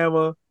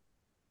 Alabama.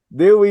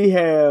 Then we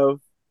have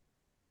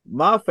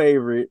my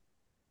favorite,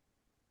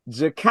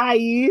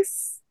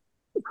 Jacais,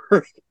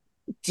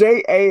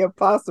 JA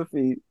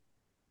apostrophe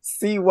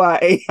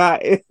CYAIS.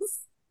 I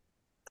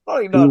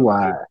don't even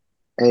know.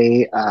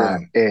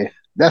 CYAIS.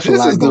 That's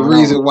this is the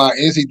reason why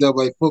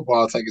NCAA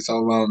football taking so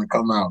long to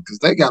come out, because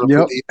they got to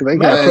put these.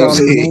 Maybe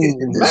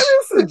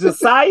it's a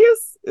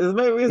Josias.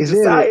 Is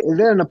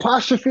there an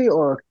apostrophe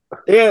or?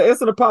 Yeah,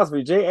 it's an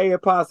apostrophe. JA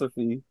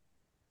apostrophe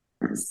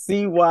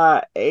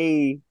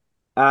CYAIS.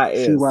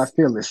 CY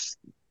Phyllis.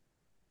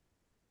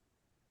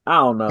 I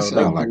don't know.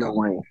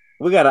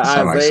 We got an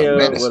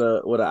Isaiah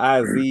with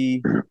an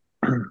IZ.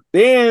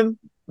 Then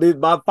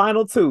my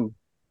final two.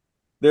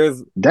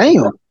 There's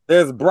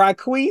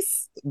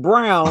Bryquise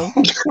Brown,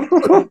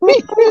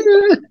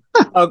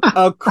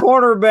 a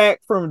cornerback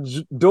from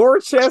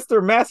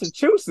Dorchester,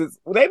 Massachusetts.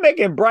 They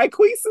making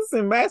Bryquises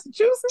in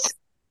Massachusetts?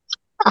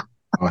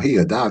 Oh, he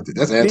adopted.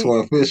 That's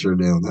Antoine Fisher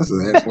now. That's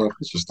an Antoine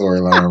Fisher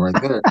storyline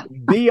right there.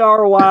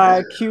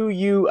 BRYQUIC,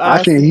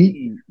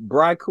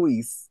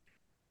 Bryquise.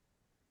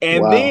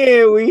 And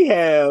then we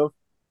have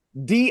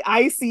D.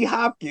 Icy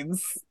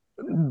Hopkins.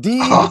 D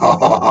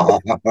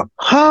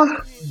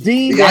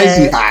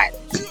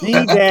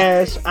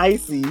dash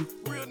Icy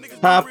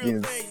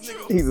Hopkins.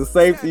 He's a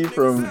safety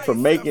from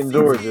Macon,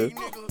 Georgia.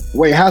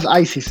 Wait, how's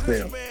Icy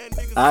spelled?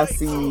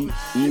 ICEY.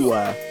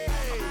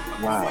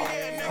 Wow.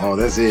 Oh,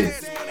 that's it.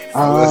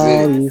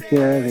 You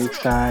feel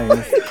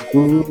excited.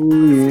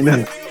 Ooh, you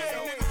know.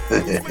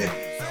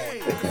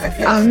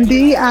 I'm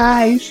the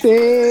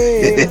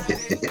Icy.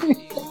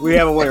 We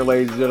have a winner,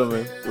 ladies and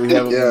gentlemen. We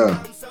have a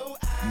winner.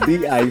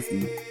 The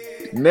Icy.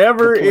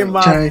 Never in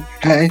my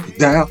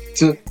down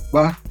to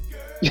my.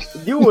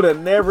 You would have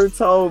never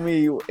told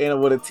me,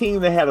 and with a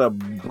team that had a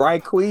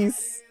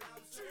Bryquise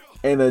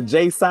and a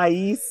Jay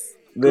Sais,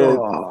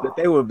 that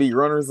they would be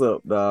runners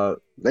up, dog.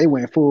 They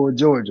went full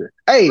Georgia.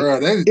 Hey, bro,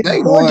 they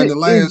won the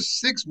last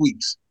 6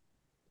 weeks.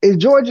 Is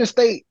Georgia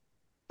State?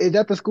 Is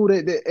that the school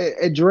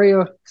that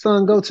Drea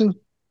son go to?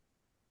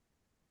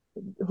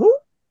 Who?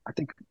 I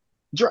think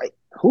Dre.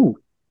 Who?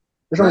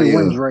 There's only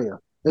one Drea.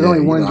 There's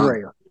only one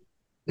Drea.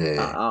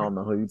 Yeah, I don't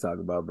know who you talking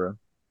about, bro.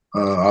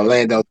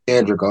 Orlando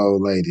Kendrick,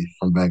 old lady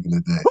from back in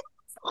the day.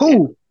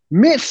 Who?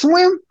 Mint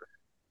Swim.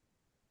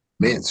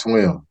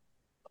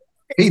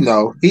 He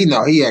know. He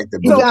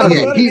acted.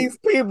 These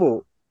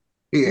people.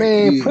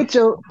 Man, put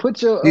your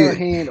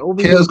hand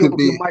over your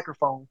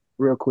microphone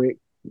real quick.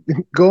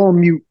 Go on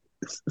mute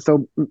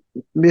so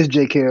Miss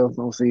J. Kells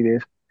don't see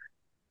this.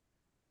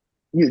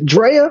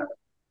 Drea?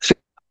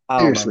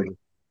 Seriously.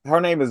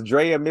 Her name is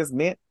Drea Miss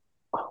Mint?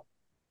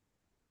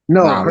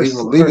 No,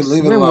 leave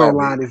it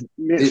alone.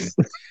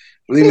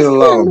 Leave it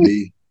alone,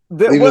 B.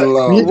 Leave it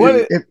alone.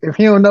 If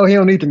he don't know, he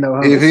don't need to know.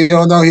 Huh? If he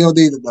don't know, he don't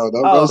need to know.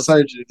 Don't go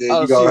search it.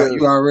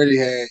 You already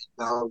had.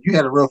 You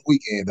had a rough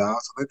weekend, dog.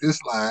 So let this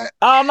slide.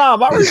 Oh no,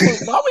 my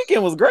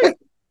weekend was great.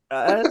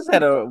 I just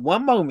had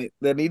one moment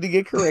that needed to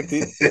get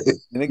corrected,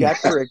 and it got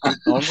corrected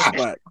on the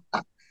spot.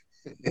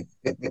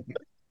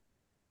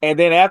 And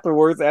then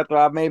afterwards, after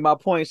I made my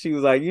point, she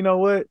was like, "You know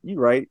what? You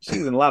right." She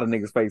was in a lot of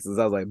niggas' faces.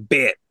 I was like,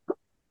 "Bet."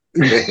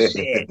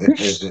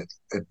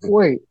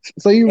 Wait,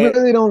 so you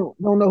really don't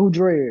know who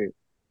Dre is?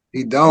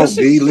 He don't.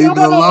 B, leave it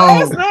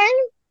alone.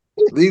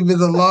 Leave it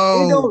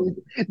alone.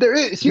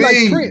 She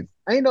like Prince.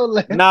 Ain't no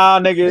last. Nah,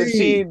 nigga,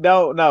 she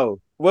don't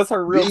know. What's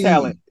her real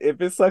talent? If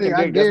it's sucking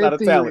dick, that's not a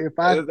talent. If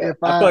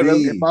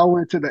I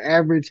went to the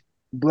average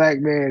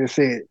black man and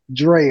said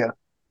Drea,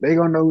 they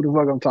gonna know who the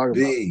fuck I'm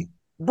talking about.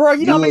 Bro,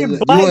 you know how many You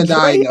black and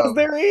I Dreas know.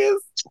 there is?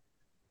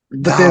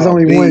 But there's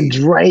only one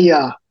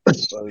Drea.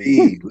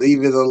 B,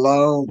 leave it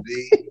alone,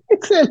 B.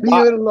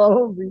 Leave it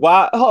alone, B.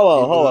 Why?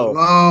 Hold Leave it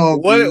on.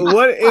 alone, B.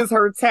 What is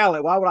her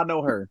talent? Why would I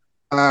know her?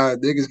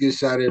 Niggas get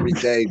shot every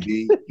day,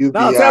 B. You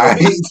Nah, be tell all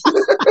me.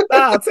 right.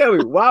 Nah, tell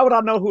me. Why would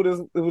I know who this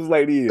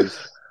lady is?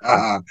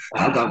 I'm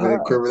not gonna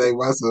incriminate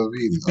myself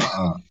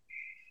either.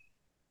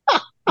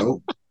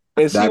 Nope.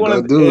 Is she Not one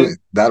gonna of do is, it.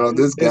 Not on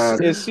this guy.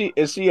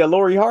 is she a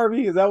Lori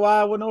Harvey? Is that why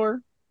I would know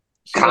her?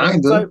 She one of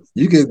them Kinda. types?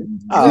 You can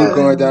Oh. you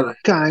going down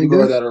Kinda. you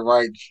going down the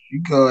right.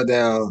 You going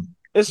down.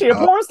 Is she a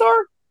porn star?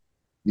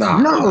 Nah.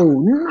 No.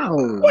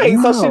 Wait,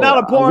 so she's not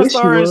a I porn wish she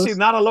star and was. she's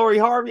not a Lori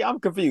Harvey? I'm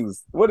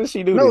confused. What does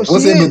she do No, then? she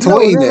What's in is.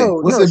 between no, then? no,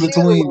 What's no, in she is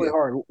between a Lori then?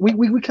 Harvey.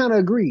 We kind of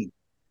agree.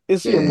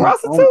 Is she a Yeah.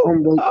 prostitute?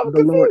 On I'm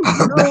the Lord.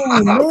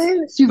 confused. No,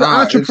 man. She's an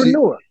Nah, if she-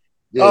 entrepreneur.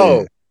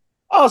 Yeah.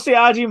 Oh, she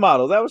an IG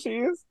model. Is that what she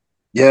is?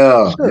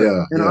 Yeah. Sure.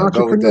 Yeah. And an Yeah. Go with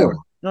that entrepreneur. one.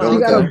 Oh, Go She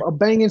with got that okay. one. a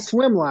banging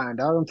swim line,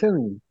 dog. I'm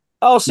telling you.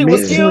 Oh, she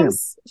was Mint Swim.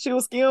 Skims? She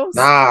was Skims?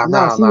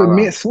 Nah. She would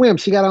Mint Swim.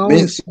 She got her own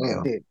Mint shit.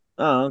 Swim.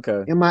 Oh,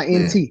 okay.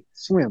 MINT.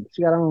 Swim.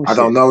 She got her own I shit.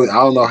 don't know. I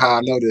don't know how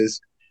I know this,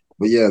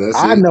 but yeah, that's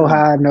I it. know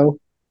how I know.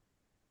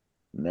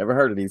 Never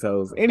heard of these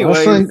hoes. Her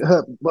Anyways, son,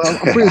 well,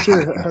 I'm pretty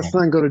sure her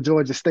son go to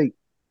Georgia State.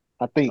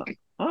 I think.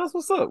 oh, that's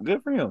what's up.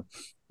 Good for him.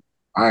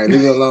 All right,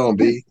 leave it alone,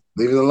 B.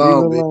 Leave it Leave it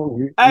alone, B.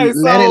 alone. Hey,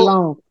 Let it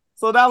alone.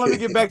 So now let me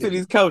get back to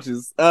these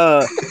coaches.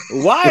 Why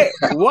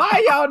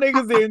y'all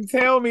niggas didn't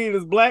tell me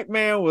this black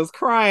man was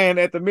crying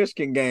at the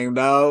Michigan game,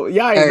 dog?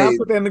 Y'all ain't not Hey.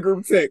 put that in the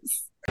group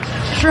text.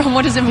 Jerome,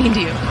 what does it mean to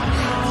you?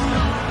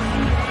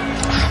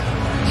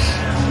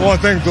 I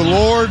want to thank the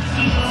Lord.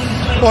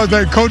 I want to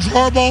thank Coach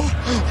Harbaugh.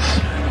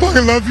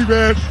 Fucking love you,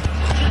 man.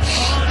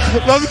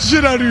 Love the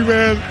shit out of you,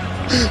 man.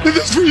 Did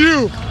this for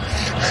you.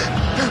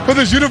 For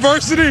this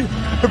university,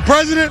 the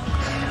president,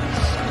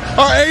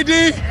 our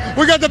AD.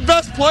 We got the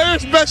best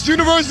players, best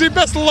university,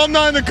 best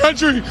alumni in the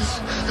country.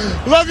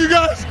 Love you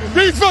guys.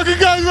 These fucking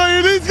guys right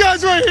here. These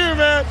guys right here,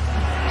 man.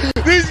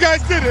 These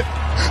guys did it.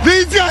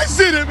 These guys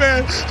did it,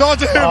 man. Talk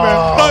to him,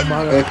 man. Love you.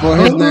 And for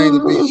his name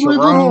to be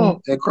Sharon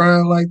and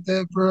crying like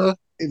that, bro.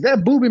 Is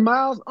that Booby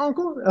Miles'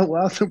 uncle?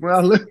 Well,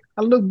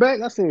 I look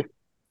back. I said,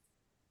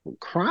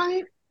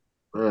 crying?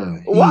 Bro,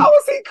 Why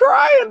was he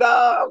crying,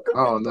 dog?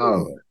 Oh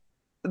no.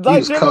 He Like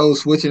was code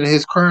switching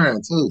his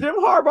crying too. Jim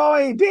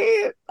Harbaugh ain't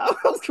dead. I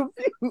was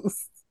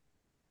confused.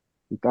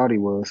 He thought he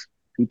was.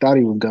 He thought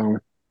he was gone.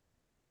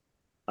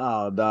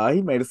 Oh, dog.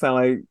 He made it sound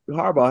like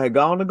Harbaugh had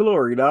gone to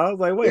glory, dog. I was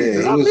like, wait, Yeah,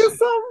 did he I was- miss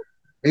something?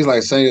 He's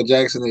like Samuel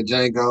Jackson and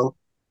Django.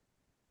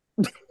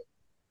 It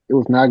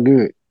was not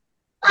good.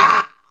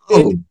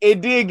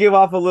 It did give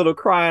off a little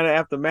crying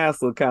after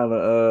Massa kind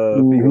of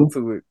feel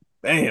to it.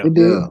 Damn. It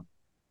did. Yeah.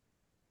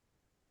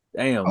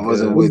 Damn. I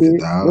wasn't cuz. with did.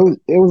 it, dog.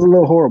 It was a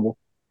little horrible.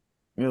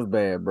 It was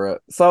bad, bro.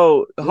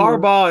 So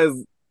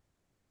Harbaugh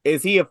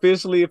is he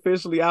officially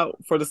out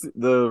for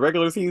the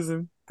regular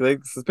season? Because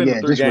they suspended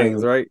Yeah, 3 just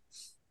games, regular. right?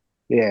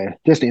 Yeah,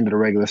 just the end of the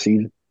regular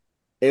season.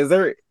 There's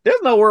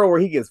no world where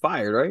he gets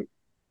fired, right?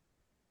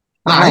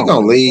 Nah, he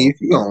gonna leave.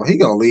 He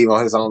gonna leave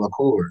on his own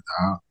accord,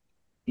 dog.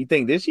 You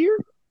think this year?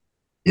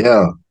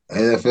 Yeah.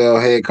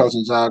 NFL head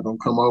coaching job gonna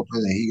come open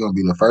and he gonna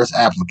be the first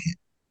applicant.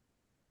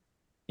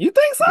 You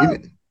think so?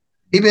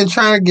 He been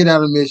trying to get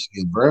out of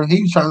Michigan, bro.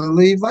 He was trying to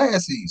leave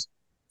last season.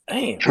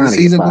 Damn. The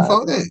season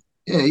before that.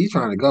 Yeah, he's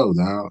trying to go,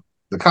 dog.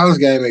 The college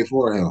game ain't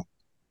for him.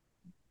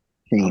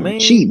 He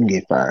cheat and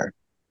get fired.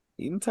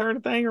 He can turn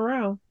the thing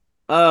around.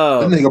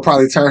 That nigga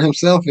probably turned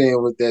himself in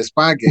with that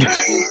spy game.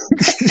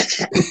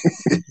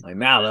 Like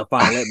now they'll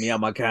finally let me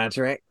out my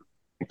contract.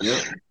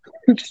 Yep.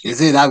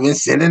 Is it? I've been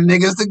sending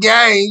niggas to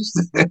games.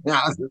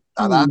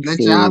 Thought I'd let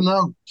y'all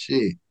know.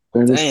 Shit.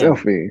 Turn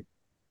himself in.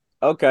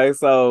 Okay,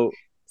 so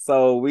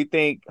we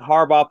think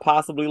Harbaugh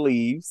possibly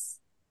leaves.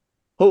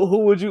 Who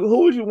would you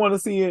want to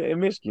see in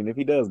Michigan if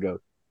he does go?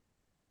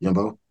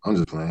 Jimbo, I'm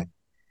just playing.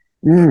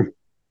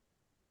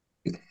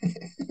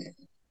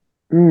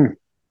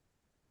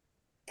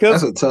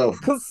 That's a tough.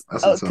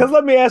 Because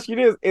let me ask you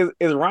this: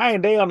 Is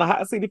Ryan Day on the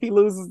hot seat if he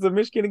loses to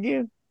Michigan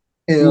again?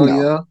 Hell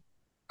yeah,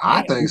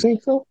 I You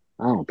think so?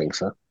 I don't think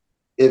so.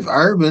 If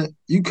Urban,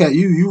 you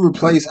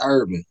replace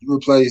Urban,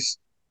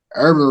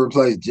 Urban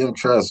replace Jim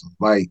Tressel.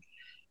 Like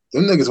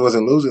them niggas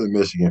wasn't losing to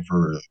Michigan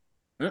for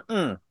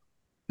real.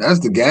 That's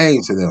the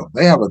game to them.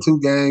 They have a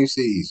 2-game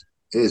season.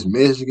 It's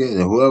Michigan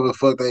and whoever the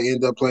fuck they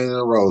end up playing in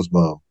the Rose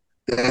Bowl.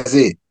 That's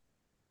it.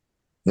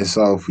 And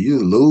so for you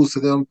to lose to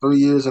them 3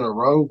 years in a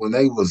row when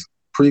they was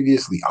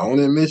previously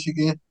owning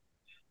Michigan,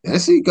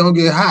 that shit gonna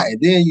get hot.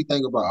 And then you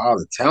think about all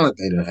the talent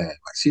they done had.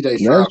 Like C.J.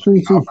 Stroud,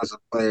 Offensive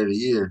Player of the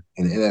Year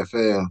in the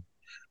NFL,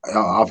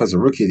 Offensive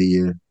Rookie of the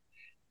Year.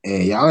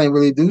 And y'all ain't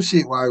really do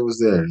shit while he was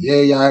there.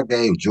 Yeah, y'all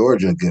gave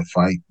Georgia a good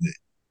fight, but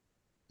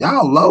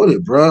y'all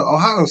loaded, bro.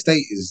 Ohio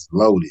State is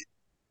loaded.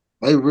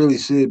 They really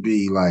should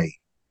be like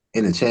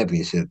in the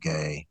championship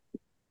game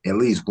at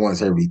least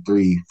once every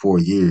 3-4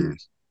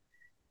 years.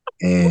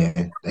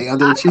 And they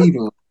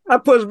underachieving. I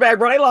pushed back,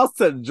 bro. They lost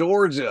to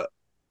Georgia.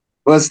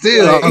 But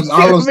still,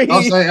 Like,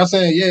 I'm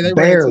saying, yeah, they ran into a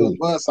Barely.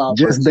 bus off,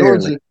 but Just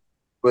barely.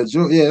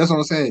 Yeah, that's what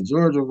I'm saying.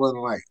 Georgia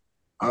wasn't like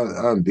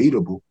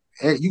unbeatable.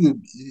 You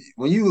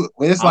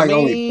when it's like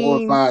only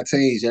 4 or 5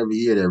 teams every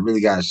year that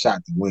really got a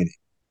shot to win it.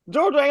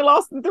 Georgia ain't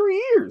lost in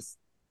 3 years.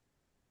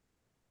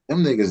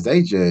 Them niggas,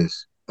 they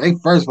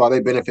first of all,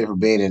 they benefit from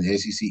being in the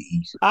SEC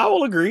East. I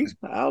will agree.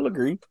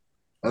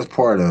 That's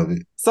part of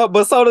it. So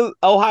does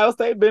Ohio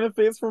State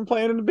benefits from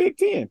playing in the Big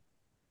Ten.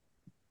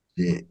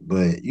 Yeah,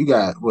 but you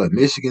got what,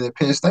 Michigan and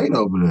Penn State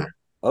over there.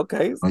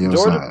 Okay, on your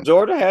side.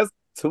 Georgia has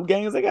 2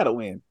 games they got to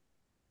win.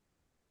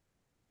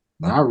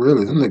 Not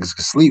really. Them niggas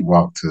can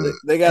sleepwalk to.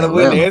 They got to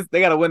win.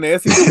 They got to win the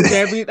SEC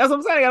championship. That's what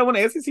I'm saying. They got to win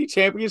the SEC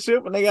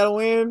championship, and they got to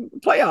win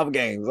playoff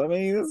games. I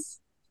mean,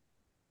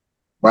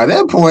 by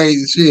that point,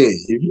 shit.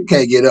 If you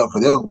can't get up for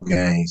them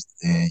games,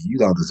 then you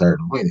don't deserve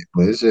to win it.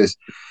 But it's just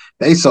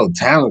they so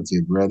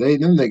talented, bro.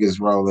 Them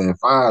niggas rolling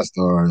 5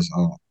 stars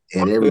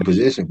at every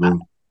position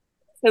group.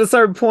 At a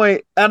certain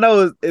point, I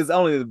know it's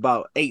only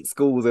about 8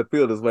 schools that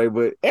feel this way,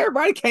 but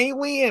everybody can't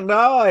win,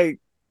 dog. Like,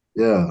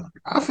 yeah,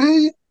 I feel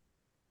you.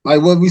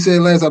 Like what we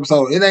said last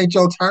episode, it ain't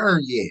your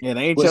turn yet. It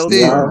ain't your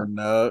turn,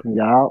 no.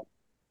 Yeah.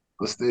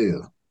 But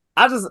still.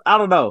 I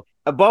don't know.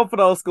 Both of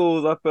those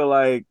schools, I feel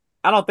like,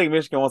 I don't think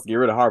Michigan wants to get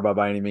rid of Harbaugh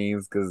by any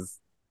means, because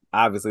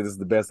obviously this is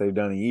the best they've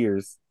done in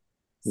years.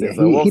 Yeah,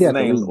 what's his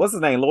name? What's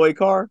his name? Lloyd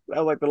Carr? That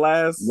was like the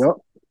last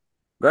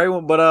great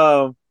one.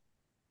 But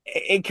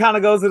it kind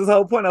of goes to this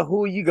whole point of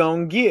who you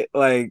gonna get.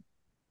 Like,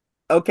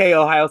 okay,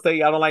 Ohio State,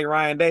 y'all don't like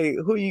Ryan Day.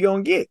 Who you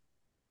gonna get?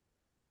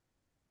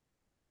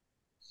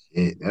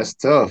 Yeah, that's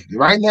tough.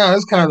 Right now,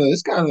 it's kind of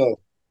low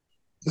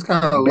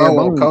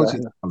on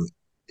coaching.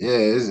 Yeah,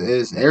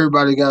 it's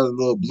everybody got a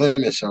little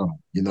blemish on,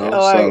 you know.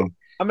 So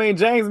I mean,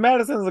 James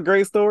Madison is a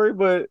great story,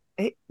 but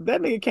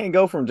that nigga can't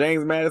go from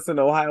James Madison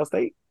to Ohio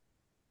State.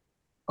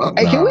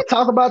 Hey, can we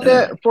talk about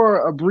that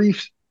for a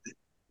brief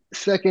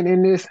second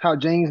in this? How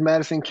James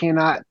Madison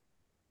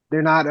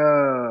they're not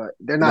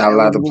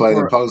allowed to play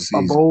the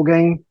postseason, a bowl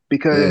game,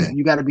 because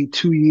you got to be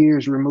 2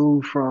 years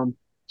removed from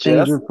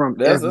changing from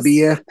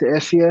FBS to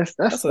SCS.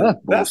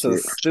 That's a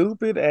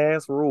stupid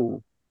ass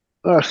rule.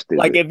 Stupid.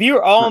 Like, if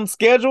you're on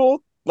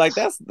schedule, like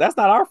that's not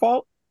our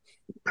fault.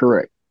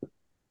 Correct.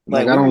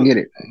 Like I don't get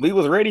it. We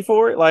was ready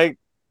for it. Like,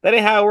 that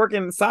ain't how it work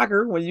in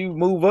soccer. When you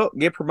move up,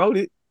 get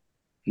promoted,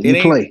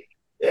 you play.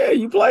 Yeah,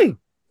 you play.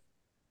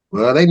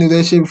 Well, they knew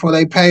that shit before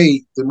they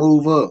paid to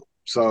move up.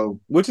 So,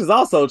 which is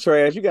also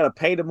trash. You got to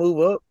pay to move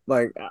up.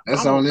 Like,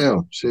 that's on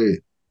them. Shit.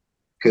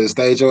 Because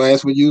stage your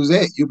ass where you was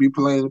at, you'll be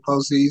playing the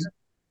postseason.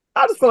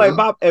 I just feel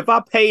like if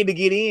I paid to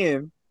get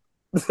in,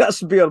 I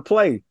should be able to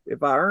play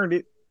if I earned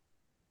it.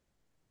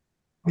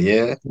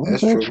 Yeah,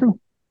 that's true.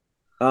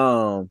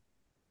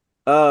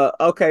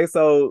 Okay,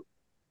 so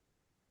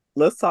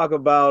let's talk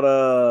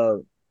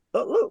about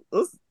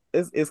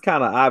it's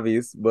kind of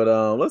obvious, but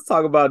let's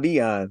talk about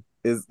Deion.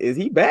 Is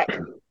he back?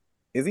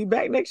 Is he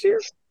back next year?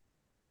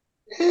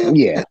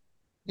 Yeah.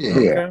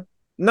 Okay.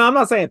 No, I'm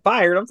not saying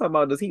fired. I'm talking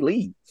about, does he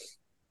leave?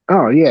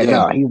 Oh yeah,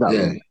 no, he's not.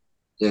 Yeah,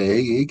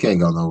 he can't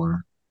go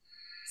nowhere.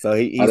 So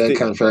he that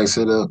contract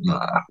set up.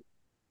 Nah,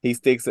 he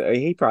sticks.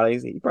 He probably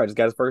just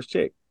got his first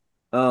check.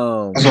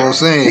 That's what I'm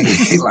saying.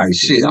 He's like,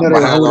 shit, I'm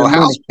behind on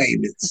house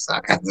payments.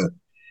 I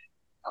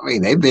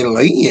mean, they've been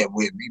lenient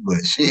with me,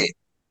 but shit.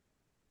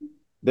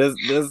 Does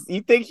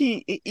you think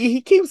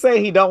he keeps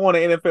saying he don't want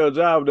an NFL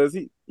job? Do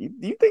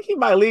you think he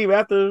might leave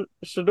after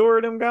Shedeur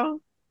and them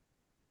gone?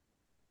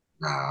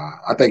 Nah,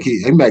 I think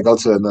he might go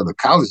to another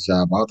college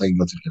job. I don't think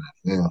he'll go to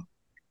the NFL.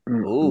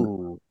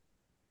 Ooh.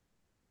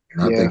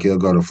 And I think he'll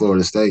go to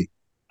Florida State.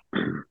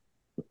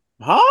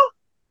 Huh?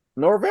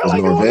 Norvell gonna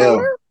take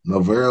the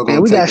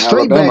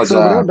Alabama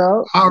job.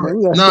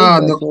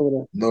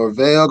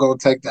 Norvell gonna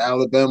take the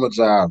Alabama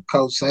job.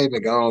 Coach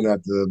Saban gone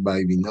after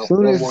maybe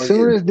soon as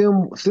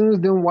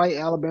them white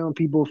Alabama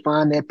people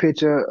find that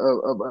picture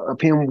of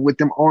him with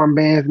them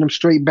armbands and them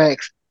straight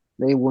backs,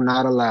 they will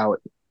not allow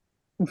it.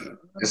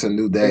 It's a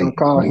new day.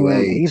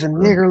 He's a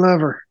nigger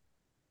lover.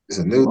 It's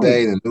a new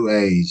day and a new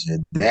age,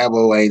 and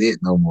Dabo ain't it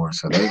no more.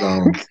 So they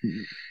gonna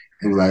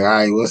they be like, all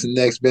right, what's the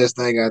next best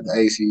thing at the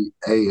ACC?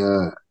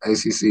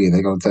 And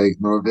they gonna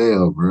take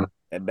Norvell, bro.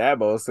 And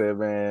Dabo said,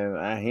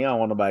 man, he don't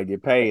want nobody to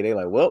get paid. They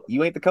like, well,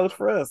 you ain't the coach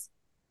for us.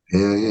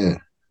 Hell yeah.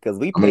 Because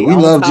we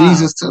love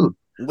Jesus too.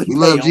 We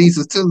love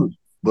Jesus too,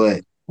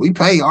 but we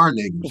pay our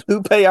niggas.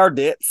 Who pay our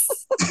debts?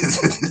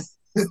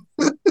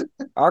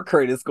 Our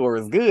credit score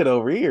is good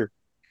over here.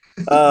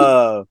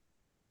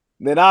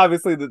 Then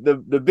obviously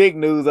the big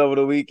news over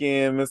the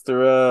weekend,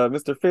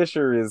 Mr.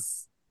 Fisher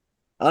is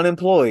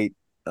unemployed.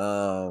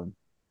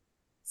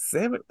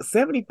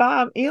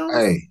 75 M's.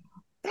 Hey,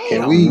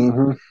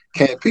 damn.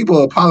 Can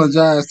people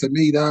apologize to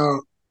me,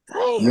 dog?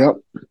 Damn. Yep.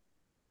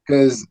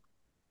 Because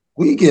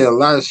we get a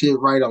lot of shit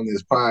right on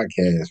this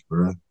podcast,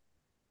 bro.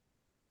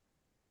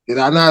 Did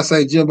I not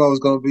say Jimbo was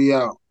gonna be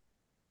out?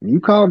 You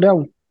called that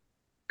one.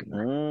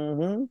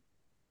 Mm-hmm.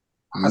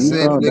 I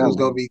said the nigga was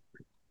gonna be.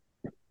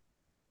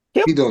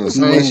 He doing the He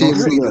same wasn't shit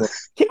gonna we see doing.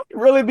 us. Can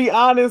we really be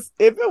honest?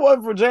 If it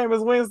wasn't for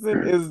Jameis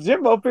Winston, is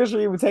Jimbo Fisher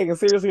even taken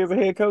seriously as a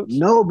head coach?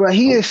 No, bro,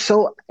 he is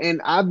so.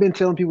 And I've been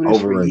telling people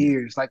this for Overrated.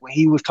 years. Like when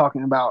he was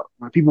talking about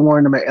when people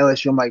wanted him at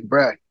LSU, I'm like,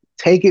 bro,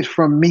 take it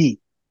from me.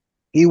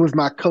 He was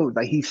my coach.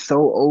 Like he's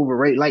so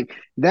overrated. Like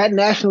that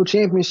national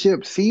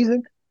championship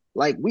season,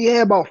 like we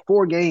had about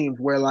 4 games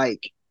where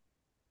like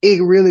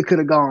it really could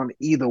have gone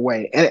either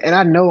way. And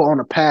I know on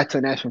the path to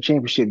a national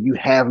championship, you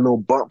have little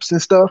bumps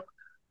and stuff,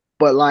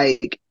 but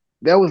like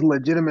there was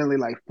legitimately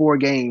like 4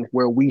 games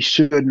where we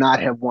should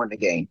not have won the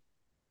game.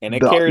 And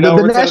it The carried the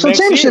over to the national next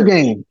championship year.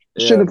 game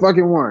should Yeah. have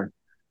fucking won.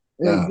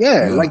 Yeah,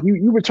 Yeah, like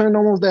you returned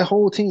almost that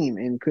whole team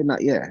and could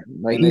not. Yeah,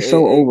 like And he's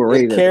so it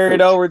overrated as a carried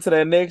coach. over to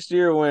that next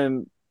year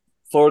when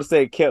Florida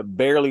State kept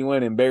barely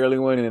winning,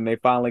 and they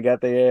finally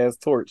got their ass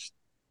torched.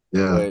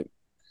 yeah. But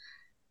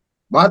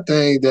My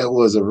thing that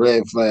was a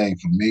red flag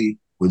for me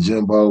with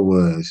Jimbo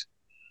was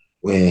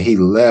when he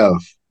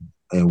left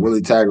and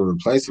Willie Taggart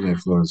replaced him at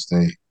Florida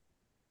State.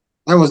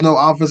 There was no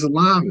offensive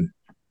lineman.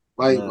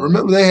 Like,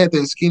 remember they had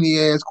that skinny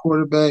ass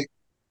quarterback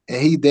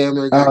and he damn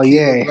near got Oh killed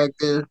yeah, back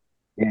there?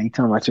 yeah. You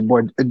talking about your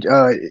boy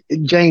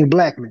James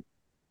Blackman?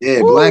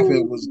 Yeah, Woo!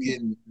 Blackman was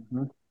getting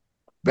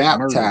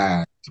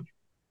baptized.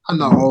 I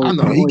know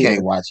he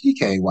can't watch. He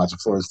can't watch a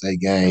Florida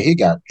State game. He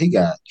got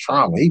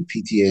trauma. He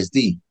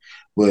PTSD.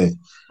 But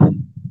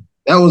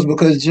that was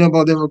because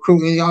Jimbo didn't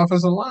recruit any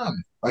offensive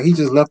linemen. Like he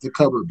just left the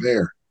cupboard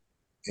bare.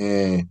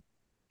 And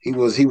he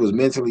was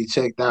mentally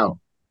checked out.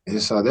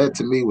 And so that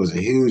to me was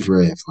a huge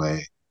red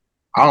flag.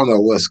 I don't know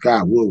what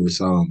Scott Wood was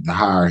on to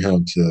hire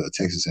him to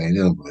Texas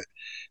A&M, but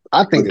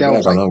I think that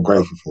was like I'm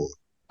grateful for it.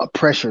 a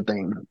pressure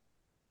thing.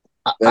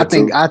 I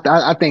think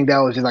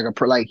that was just like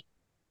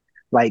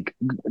like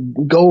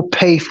go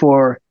pay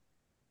for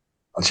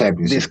a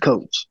championship. This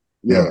coach.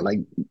 Yeah, like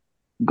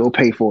go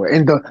pay for it.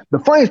 And the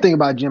funniest thing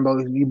about Jimbo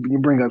is you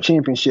bring up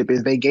championship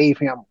is they gave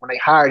him when they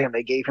hired him,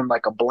 they gave him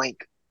like a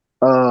blank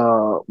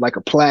like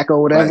a plaque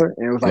or whatever. Right.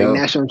 And it was like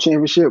national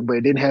championship, but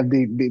it didn't have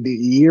the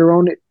year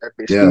on it.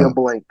 It's still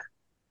blank.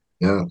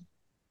 Yeah.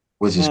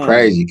 Which is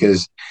crazy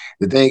because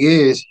the thing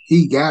is,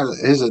 he got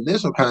his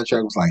initial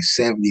contract was like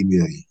 $70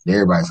 million. And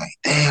everybody's like,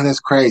 damn, that's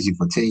crazy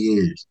for 10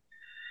 years.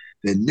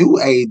 The new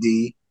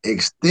AD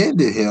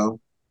extended him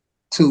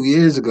 2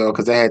 years ago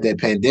because they had that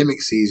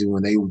pandemic season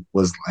when they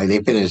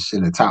finished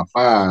in the top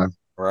 5.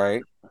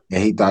 Right.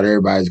 And he thought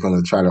everybody's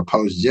gonna try to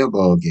poach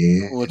Jimbo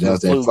again. Which was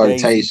that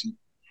flirtation.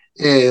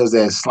 Yeah, it was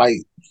that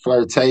slight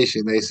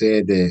flirtation. They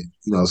said that,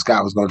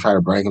 Scott was gonna try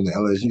to bring him to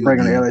LSU. Bring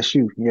him to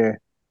LSU, yeah.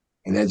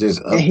 And that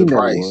just upped the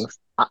price. Was.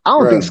 I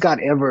don't think Scott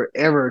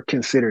ever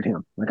considered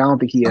him. Like I don't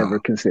think he ever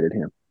considered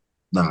him.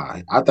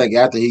 Nah, I think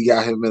after he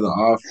got him in the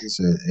office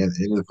and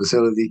in the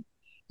facility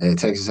at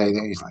Texas A&M,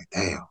 he's like,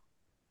 damn,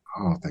 I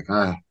don't think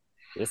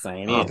this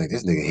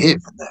nigga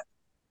hit for that.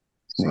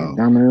 So,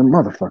 dominant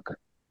motherfucker.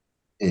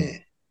 Yeah.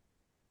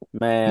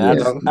 Man,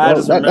 I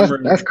just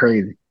remember that's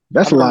crazy.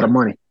 That's a lot of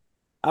money.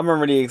 I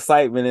remember the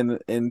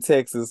excitement in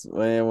Texas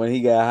when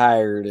he got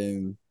hired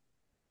and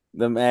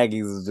them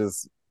Aggies was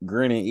just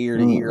grinning ear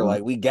to ear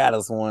like we got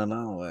us one.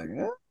 I'm like,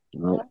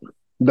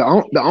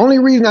 The only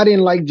reason I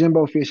didn't like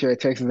Jimbo Fisher at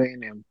Texas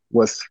A&M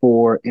was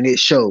and it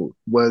showed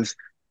was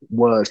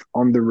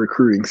on the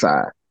recruiting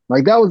side.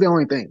 Like that was the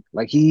only thing.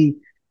 Like he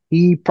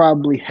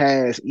probably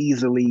has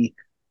easily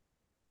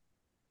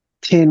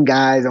 10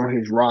 guys on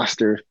his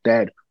roster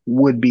that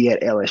would be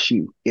at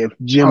LSU if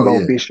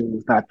Jimbo Fisher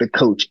was not the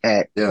coach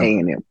at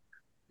A&M.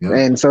 Yeah.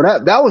 And so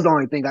that was the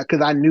only thing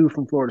because I knew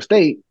from Florida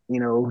State, the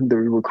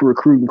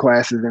recruiting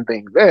classes and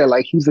things there.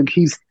 Like he's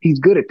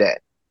good at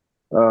that.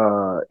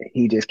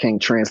 He just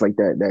can't translate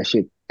that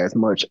shit as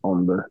much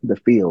on the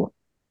field.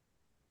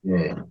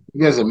 Yeah,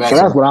 so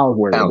that's what I was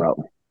worried about.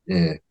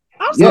 Yeah,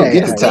 I don't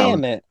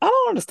understand that. I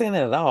don't understand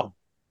that at all.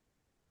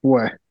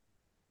 What?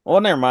 Well,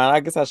 never mind. I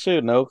guess I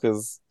should know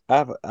because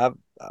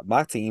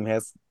my team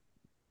has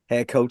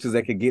had coaches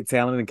that could get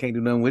talent and can't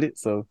do nothing with it.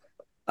 So,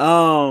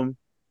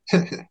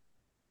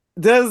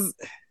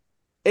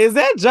 is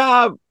that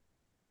job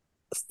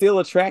still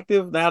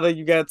attractive now that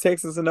you got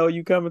Texas and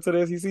OU coming to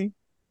the SEC?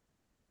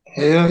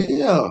 Hell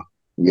yeah.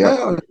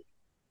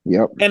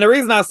 Yep. And the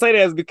reason I say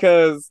that is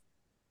because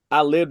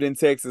I lived in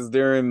Texas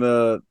during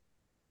the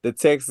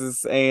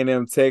Texas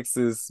A&M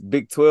Texas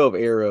Big 12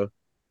 era.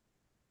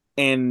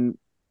 And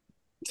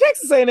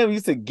Texas A&M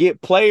used to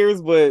get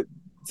players, but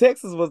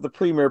Texas was the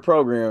premier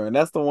program. And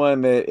that's the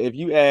one that if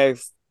you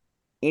asked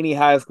any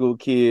high school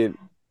kid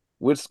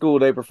which school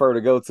they prefer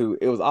to go to,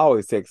 it was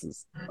always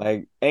Texas.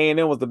 Like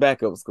A&M was the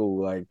backup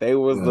school. Like they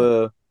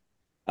was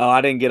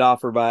I didn't get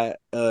offered by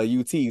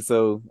UT,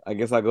 so I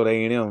guess I go to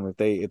A&M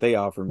if they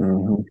offer me.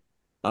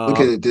 Mm-hmm. Look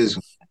at it this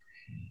way.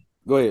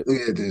 Go ahead.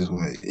 Look at it this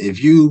way. If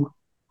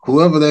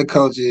whoever that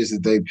coach is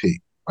that they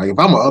pick, like if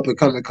I'm an up and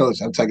coming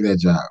coach, I'm taking that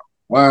job.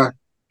 Why?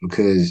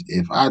 Because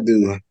if I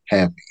do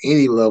have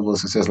any level of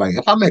success, like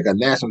if I make a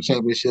national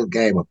championship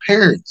game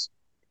appearance,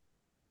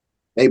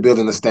 they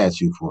building a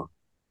statue for me.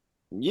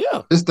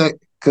 Yeah. Just that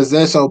because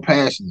they're so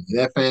passionate.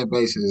 That fan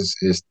base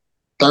is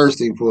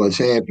thirsty for a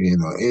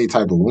champion or any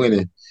type of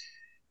winning,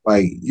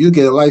 like you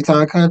get a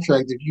lifetime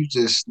contract if you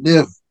just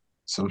sniff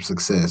some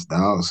success,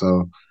 dog.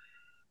 So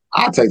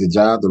I'll take the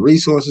job. The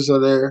resources are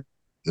there,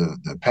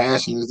 the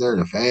passion is there,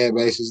 the fan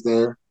base is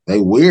there. They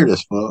weird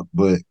as fuck,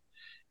 but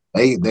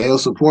they'll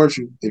support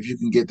you if you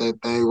can get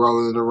that thing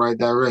rolling in the right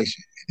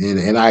direction. And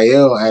the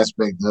NIL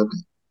aspect of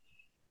it,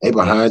 they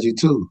behind you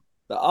too.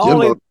 The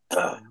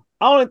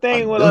only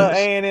thing with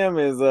A&M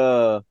is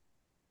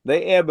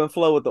they ebb and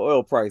flow with the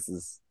oil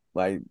prices.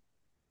 Like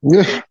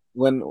this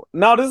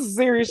is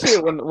serious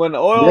shit. When the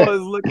oil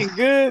is looking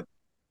good,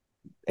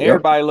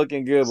 everybody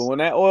looking good. But when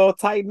that oil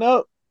tighten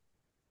up,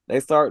 they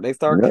start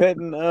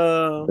cutting.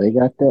 They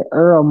got that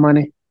Earl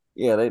money.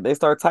 Yeah, they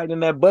start tightening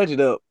that budget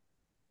up.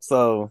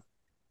 So.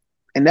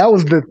 And that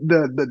was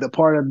the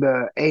part of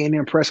the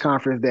A&M press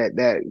conference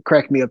that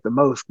cracked me up the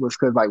most was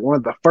because like one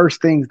of the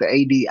first things the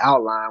AD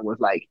outlined was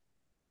like,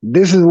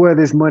 this is where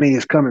this money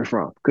is coming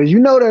from. Because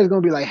there's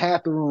going to be like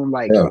half the room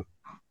like,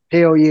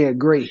 hell yeah,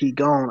 great, he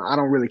gone. I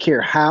don't really care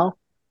how.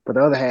 But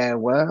the other half,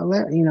 well,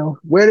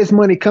 where this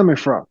money coming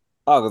from?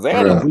 Oh, because they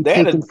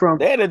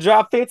had to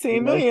drop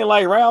 $15 million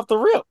like right off the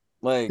rip.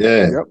 Like,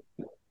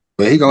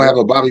 But he gonna have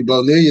a Bobby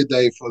Bonilla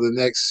day for the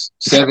next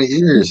 7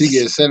 years. He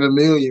gets $7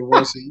 million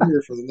once a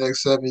year for the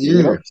next 7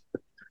 years.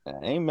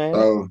 Amen.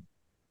 So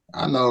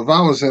I know if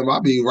I was him,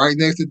 I'd be right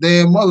next to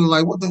Dan Mullen.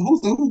 Like,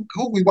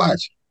 who we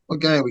watching? What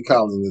game we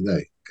calling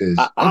today? Because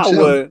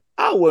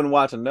I wouldn't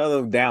watch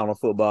another down of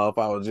football if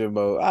I was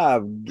Jimbo.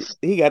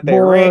 He got that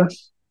ranch.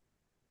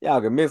 Y'all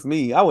can miss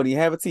me. I wouldn't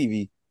even have a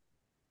TV.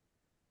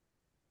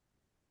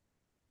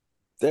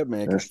 That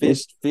man can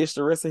fish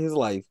the rest of his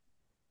life.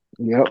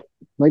 Yep.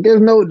 Like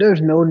there's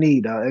no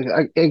need.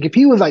 Like, if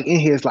he was like in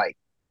his like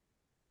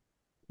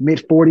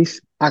mid-40s,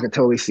 I could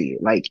totally see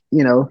it. Like,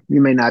 you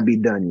may not be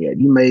done yet.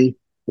 You may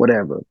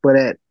whatever.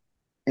 But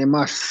in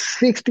my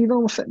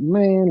 60s,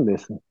 man,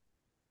 listen.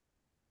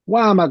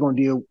 Why am I gonna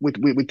deal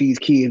with these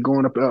kids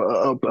going up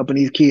in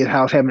these kids'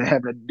 house having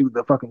to do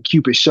the fucking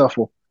Cupid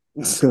shuffle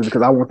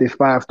because I want this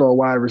 5-star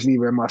wide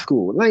receiver in my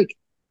school? Like,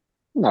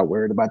 I'm not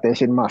worried about that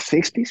shit in my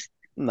 60s.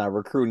 I'm not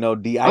recruiting no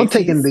DITs. I'm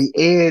taking the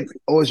Ed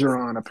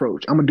Orgeron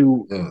approach. I'm gonna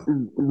do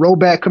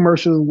rollback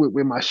commercials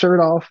with my shirt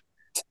off,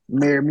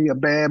 marry me a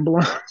bad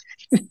blonde,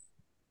 and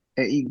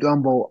eat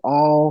gumbo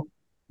all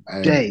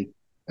day.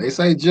 They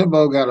say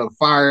Jimbo got a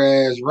fire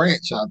ass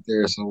ranch out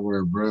there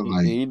somewhere, bro.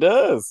 Like he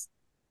does.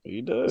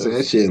 So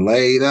that shit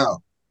laid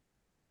out.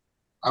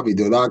 I'll be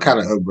doing all kind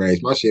of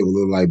upgrades. My shit would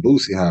look like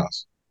Boosie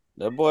house.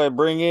 That boy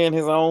bring in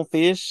his own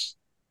fish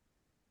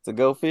to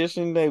go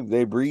fishing.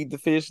 They breed the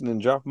fish and then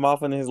drop them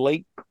off in his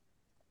lake.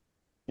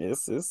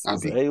 It's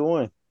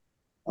A1.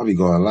 I'll be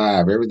going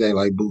live every day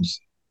like Boosie.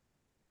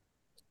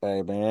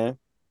 Hey man.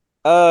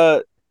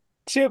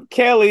 Chip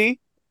Kelly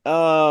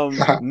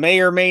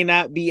may or may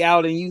not be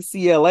out in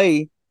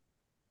UCLA.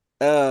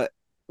 What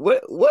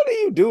do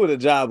you do with a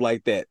job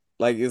like that?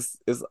 Like it's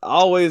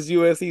always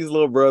USC's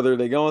little brother.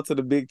 They go into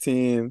the Big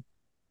Ten.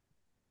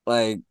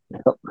 Like,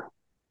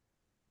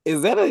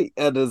 is that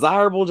a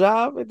desirable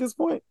job at this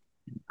point?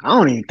 I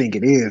don't even think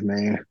it is,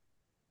 man.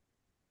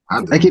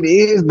 Like it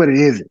is, but it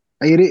isn't.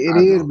 Like, it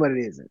is, but it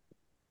isn't.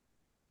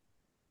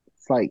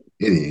 It's like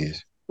it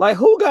is. Like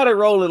who got it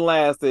rolling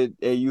last at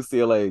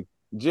UCLA?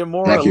 Jim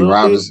Moore, Jackie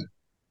Robinson.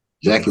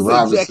 Jackie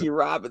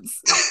Robinson.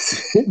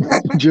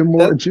 Jim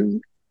Moore Jr.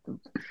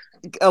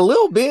 A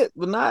little bit,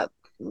 but not.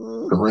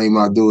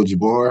 Kareem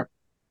Abdul-Jabbar.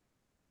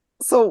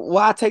 So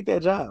why take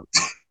that job?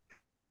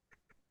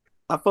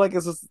 I feel like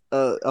it's just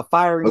a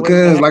firing.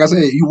 Because, like I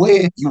said, you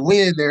win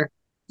there.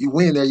 You're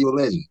a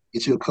legend.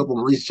 Get you a couple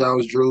Maurice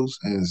Jones-Drews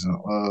and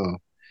some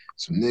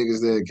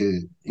niggas that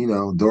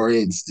could,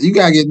 Dorian. You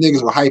gotta get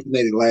niggas with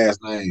hyphenated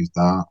last names,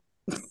 dog.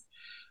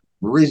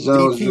 Maurice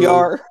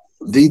Jones-Drew,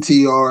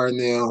 DTR, and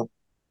them.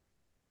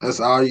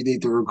 That's all you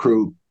need to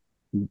recruit.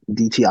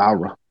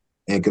 DTR.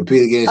 And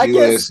compete against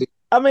USC.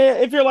 I mean,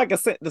 if you're like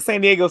the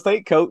San Diego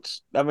State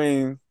coach, I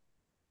mean,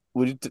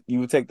 you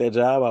would take that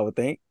job? I would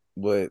think,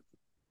 but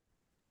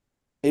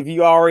if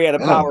you already at a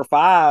Power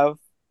 5,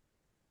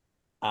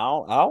 I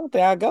don't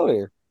think I'd go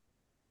there.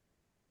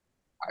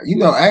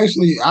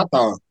 Actually, I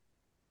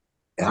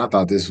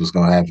thought this was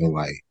gonna happen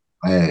like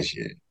last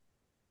year,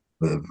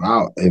 but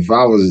if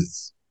I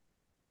was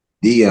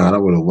Deion, I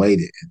would have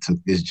waited and took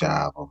this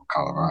job over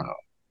Colorado.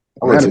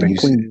 That'd have been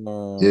clean.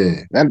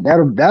 Yeah, that'd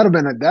have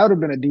been a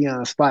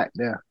Deion spot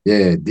there.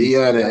 Yeah,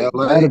 Deion in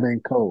LA. That'd have been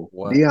cold.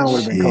 What? Deion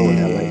would have been cold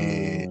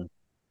in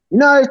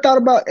LA. I thought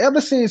about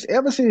ever since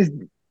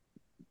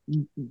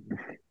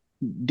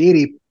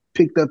Diddy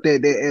picked up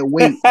that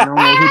weight and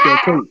almost hit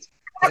that coach.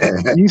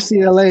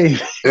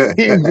 UCLA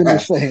ain't been the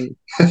same.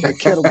 That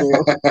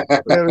kettlebell,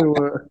 whatever it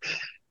was.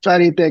 Try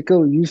to hit that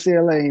coach.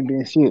 UCLA ain't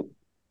been shit.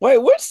 Wait,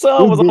 which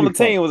son was on the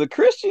team? Was it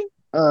Christian?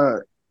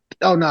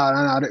 Oh no!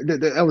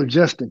 That was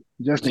Justin.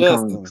 Justin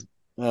Collins.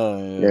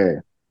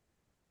 Oh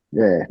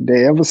yeah.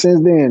 Ever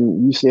since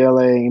then,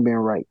 UCLA ain't been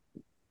right.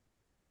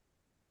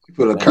 You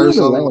put a curse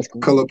on the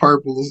color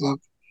purple or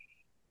something.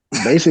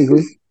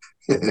 Basically.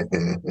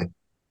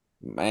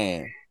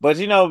 Man. But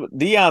you know,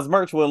 Deion's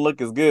merch wouldn't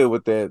look as good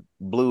with that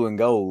blue and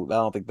gold. I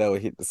don't think that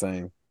would hit the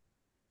same.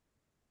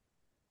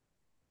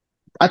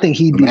 I think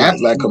he'd Them be like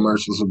Aflac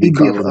commercials would be he'd be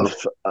cold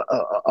though.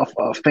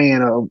 a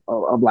fan of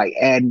like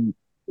adding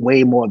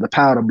way more of the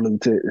powder blue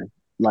to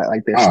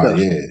like their Oh stuff.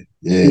 yeah,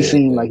 He yeah,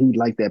 seemed like he'd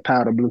like that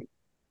powder blue.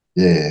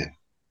 yeah.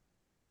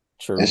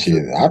 True, That shit.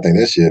 true. I think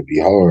that shit be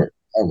hard.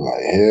 I'm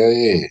like, hell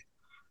yeah.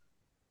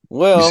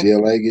 Well,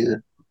 UCLA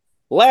gear.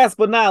 last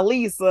but not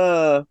least,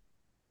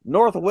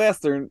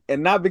 Northwestern,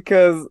 and not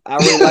because I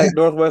really like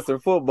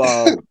Northwestern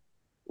football.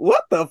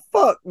 What the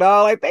fuck,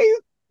 dog? Like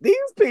these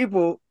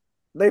people,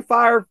 they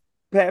fired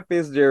Pat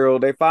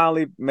Fitzgerald. They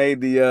finally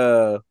made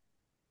the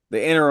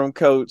interim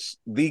coach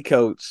the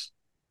coach.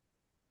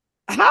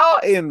 How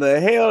in the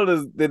hell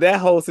did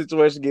that whole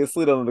situation get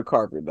slid under the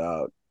carpet,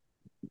 dog?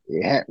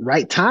 Yeah,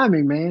 right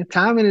timing, man.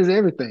 Timing is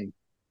everything.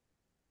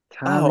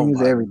 Oh Timing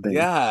is my everything.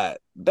 god,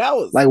 that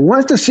was Like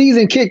once the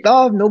season kicked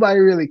off, nobody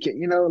really,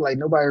 like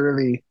nobody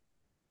really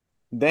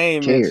they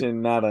ain't cared.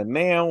 mentioned not a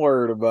damn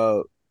word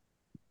about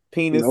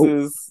Nope,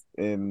 penises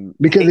and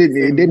because it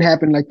and didn't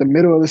happen like the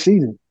middle of the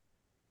season.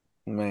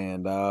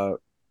 man, dog.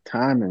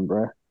 Timing,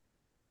 bro.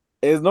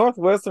 Is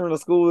Northwestern a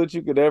school that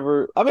you could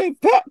ever? I mean,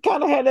 Pat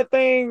kind of had that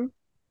thing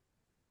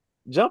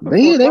jumping for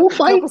They like will a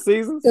fight. couple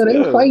seasons. Yeah, they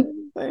will Yeah, fight.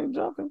 they ain't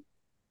jumping.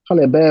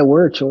 Probably a bad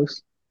word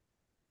choice.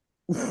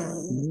 But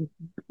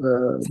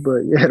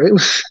yeah, they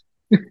was.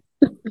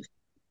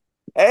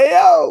 Hey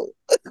yo,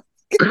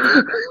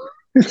 I'm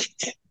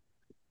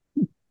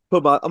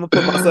gonna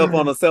put myself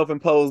on a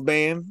self-imposed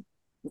ban.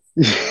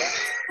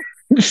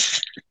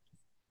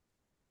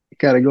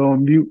 Gotta go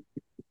on mute.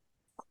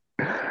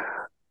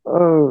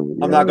 Oh,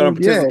 I'm not gonna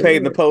yeah, participate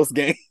in the post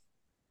game.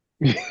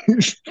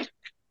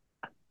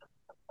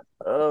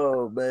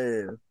 Oh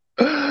man,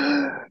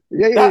 yeah.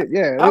 that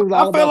It was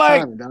all about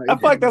timing. Dog. I feel like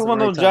It was that's the one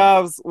of right those time.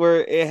 jobs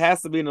where it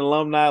has to be an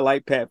alumni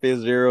like Pat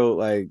Fitzgerald.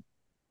 Like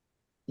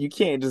you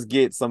can't just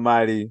get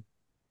somebody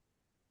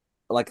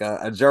like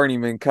a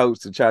journeyman coach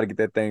to try to get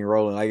that thing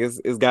rolling. Like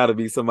it's got to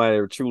be somebody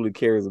that truly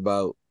cares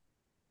about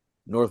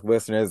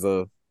Northwestern as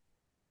an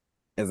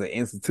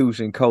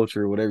institution,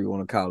 culture, whatever you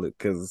want to call it,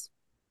 because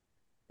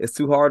it's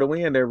too hard to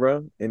win there,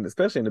 bro. And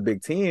especially in the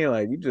Big Ten,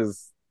 like you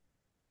just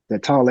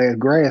That tall ass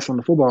grass on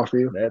the football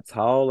field. that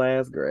tall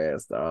ass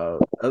grass,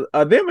 dog.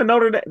 Them and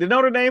Notre Dame, did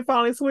Notre Dame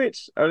finally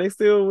switch? Are they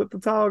still with the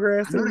tall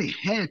grass I know too? they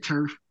had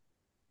turf.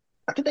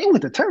 I think they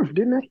went to turf,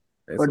 didn't they?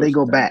 They Or did they switched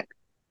go to turf. back?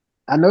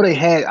 I know they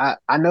had.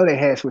 I know they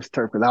had switched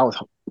turf because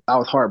I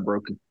was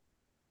heartbroken.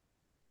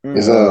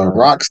 Is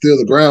Rock still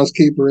the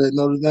groundskeeper at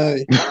Notre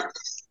Dame?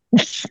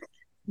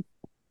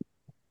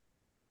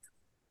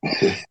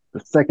 The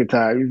second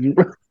time.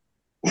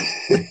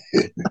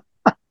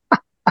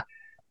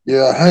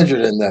 You're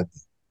 100 and nothing.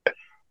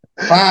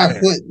 5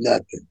 foot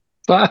nothing.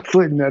 5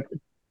 foot nothing.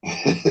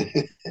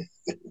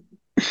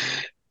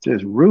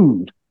 Just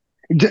rude.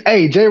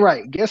 Hey, Jay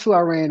Wright, guess who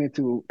I ran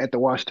into at the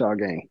Washita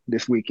game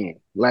this weekend,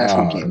 last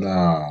weekend?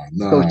 No.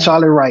 Coach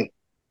Charlie Wright.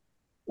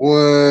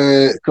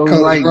 What? Coach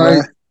Wright,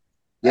 bro.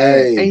 Yeah.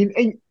 Hey.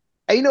 And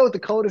you know what the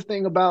coldest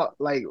thing about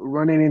like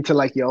running into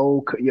like your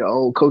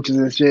old coaches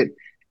and shit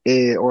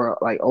or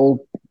like old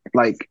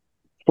like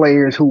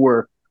players who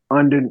were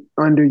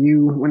under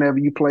you whenever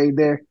you played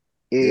there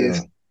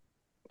is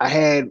I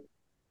had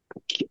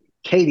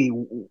Katie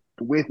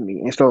with me.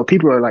 And so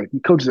people are like,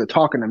 coaches are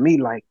talking to me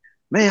like,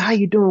 man, how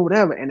you doing?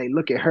 Whatever. And they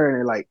look at her and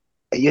they're like,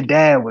 hey, your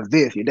dad was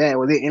this, your dad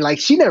was it. And like,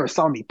 she never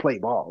saw me play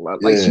ball.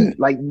 Like she,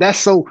 like that's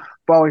so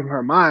far away from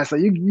her mind. So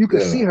you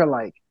could see her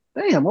like,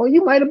 damn, oh,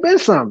 you might have been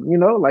something,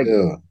 like,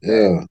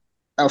 that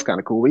was kind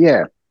of cool. But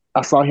yeah,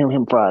 I saw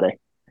him Friday.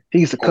 He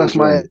used to cuss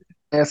my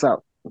ass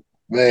out.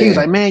 Man. He was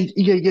like, man,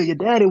 your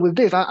daddy was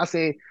this. I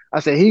said,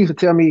 he used to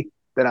tell me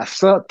that I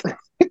sucked,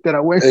 that I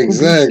wasn't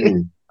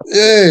exactly.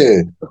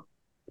 Yeah.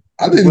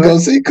 I need to go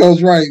see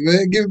Coach Wright,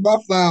 man. Give him my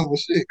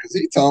flowers, shit, because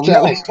he told me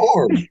I was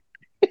horrible.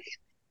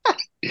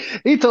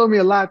 He told me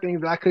a lot of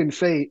things that I couldn't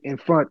say in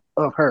front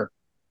of her.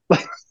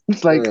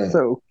 It's like,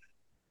 so,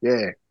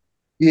 yeah.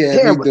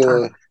 Yeah,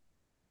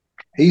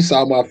 he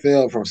saw my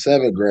film from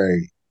 7th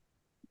grade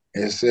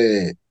and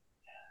said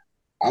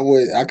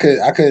I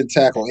couldn't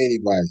tackle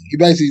anybody. He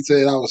basically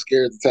said I was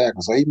scared to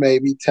tackle, so he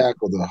made me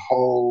tackle the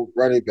whole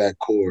running back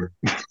core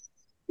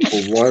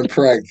for one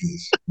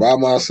practice by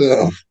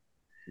myself.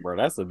 Bro,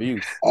 that's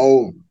abuse.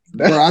 Oh,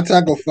 bro, I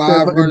tackled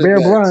 5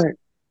 running backs.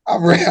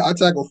 I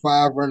tackled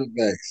 5 running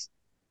backs,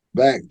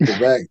 back to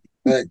back,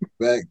 back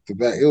to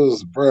back. It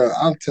was, bro.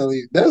 I'm telling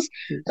you, that's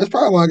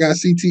probably why I got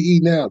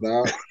CTE now,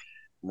 dog.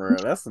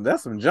 Bro, that's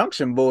some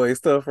Junction Boy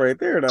stuff right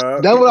there,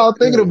 dog. That's what I was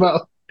thinking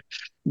about.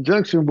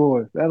 Junction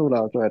Boy. That's what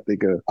I was trying to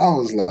think of. I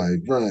was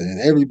like, bro, and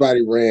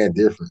everybody ran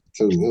different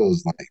too. It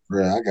was like,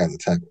 bro, I got to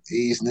tackle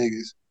these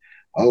niggas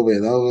over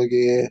and over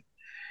again.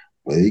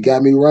 But he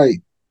got me right.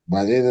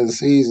 By the end of the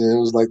season, it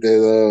was like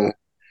that.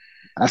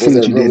 I see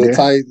what you did there.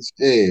 Titans?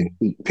 Yeah,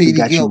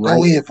 Petey,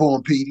 go in for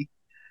him, Petey.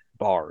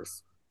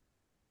 Bars.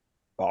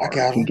 I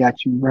got him. He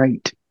got you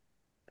right.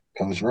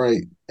 Coach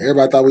Wright.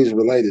 Everybody thought we was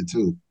related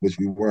too, which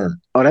we weren't.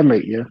 Oh, that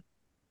made yeah.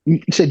 You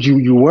said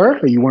you were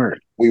or you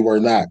weren't? We were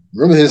not.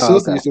 Remember his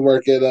sister okay. used to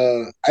work at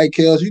hey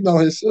Kels, you know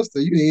his sister.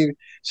 You didn't even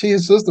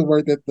his sister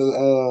worked at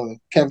the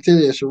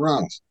cafeteria at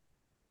Sharon's.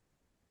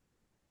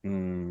 Yeah,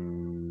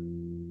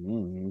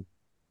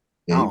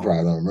 you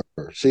probably don't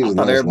remember. She was I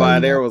thought nice everybody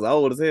lady, there though. was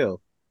old as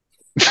hell.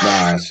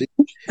 Nah,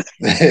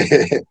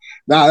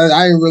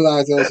 I didn't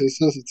realize that was his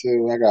sister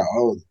till I got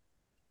older.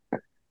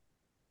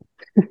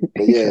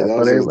 But yeah, that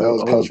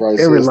was Coach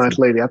Wright's every sister. lunch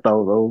lady I thought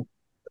was old.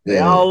 They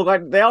all look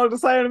like they all the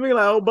same to me,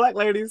 like old black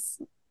ladies.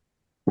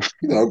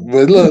 You know,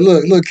 but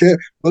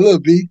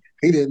look, B,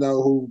 he didn't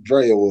know who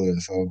Drea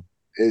was, so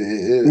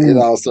it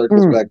all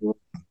circles back around.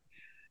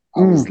 I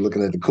was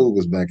looking at the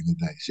Cougars back in the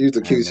day. She's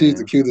the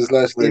cutest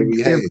lunch lady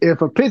we had.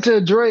 If a picture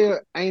of Drea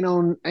ain't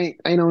on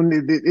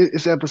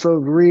this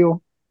episode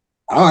real.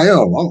 I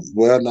am.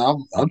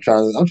 I'm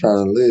trying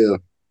to live.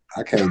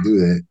 I can't do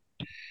that.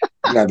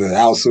 I got to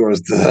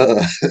outsource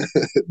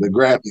the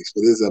graphics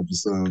for this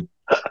episode.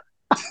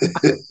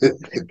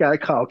 Got to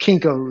call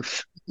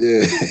Kinko's.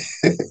 Yeah.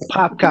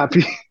 Pop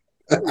copy.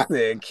 I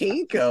said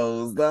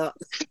Kinko's, dog.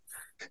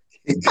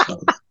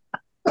 Kinko's.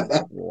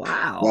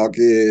 Wow. Walk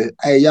in.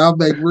 Hey, y'all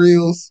make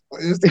reels on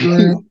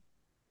Instagram?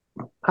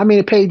 How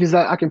many pages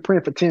I can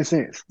print for 10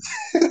 cents?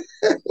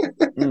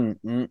 You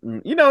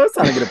know, it's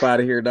time to get up out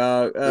of here,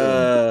 dog.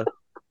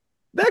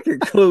 That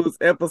concludes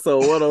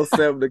episode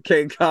 107 of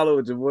Can't Call It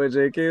with your boy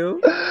J.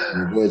 Kill.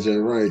 Your boy J.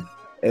 Wright.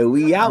 And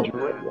we out.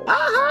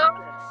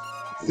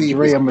 See, if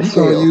you're going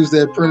to use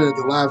that printer at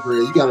the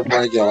library, you got to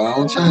bring your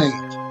own change.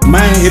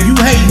 Man, if you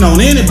hating on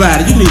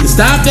anybody, you need to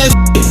stop that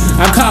shit.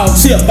 I called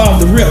Tip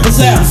off the rip. What's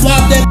that?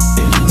 Flop that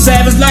shit.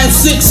 Savage Life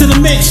 6 in the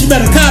mix. You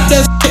better cop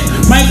that shit.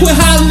 Man, quit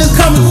hollering this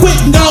coming quick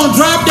and go and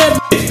drop that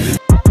bitch.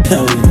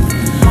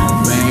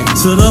 Man,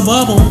 to the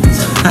bubble.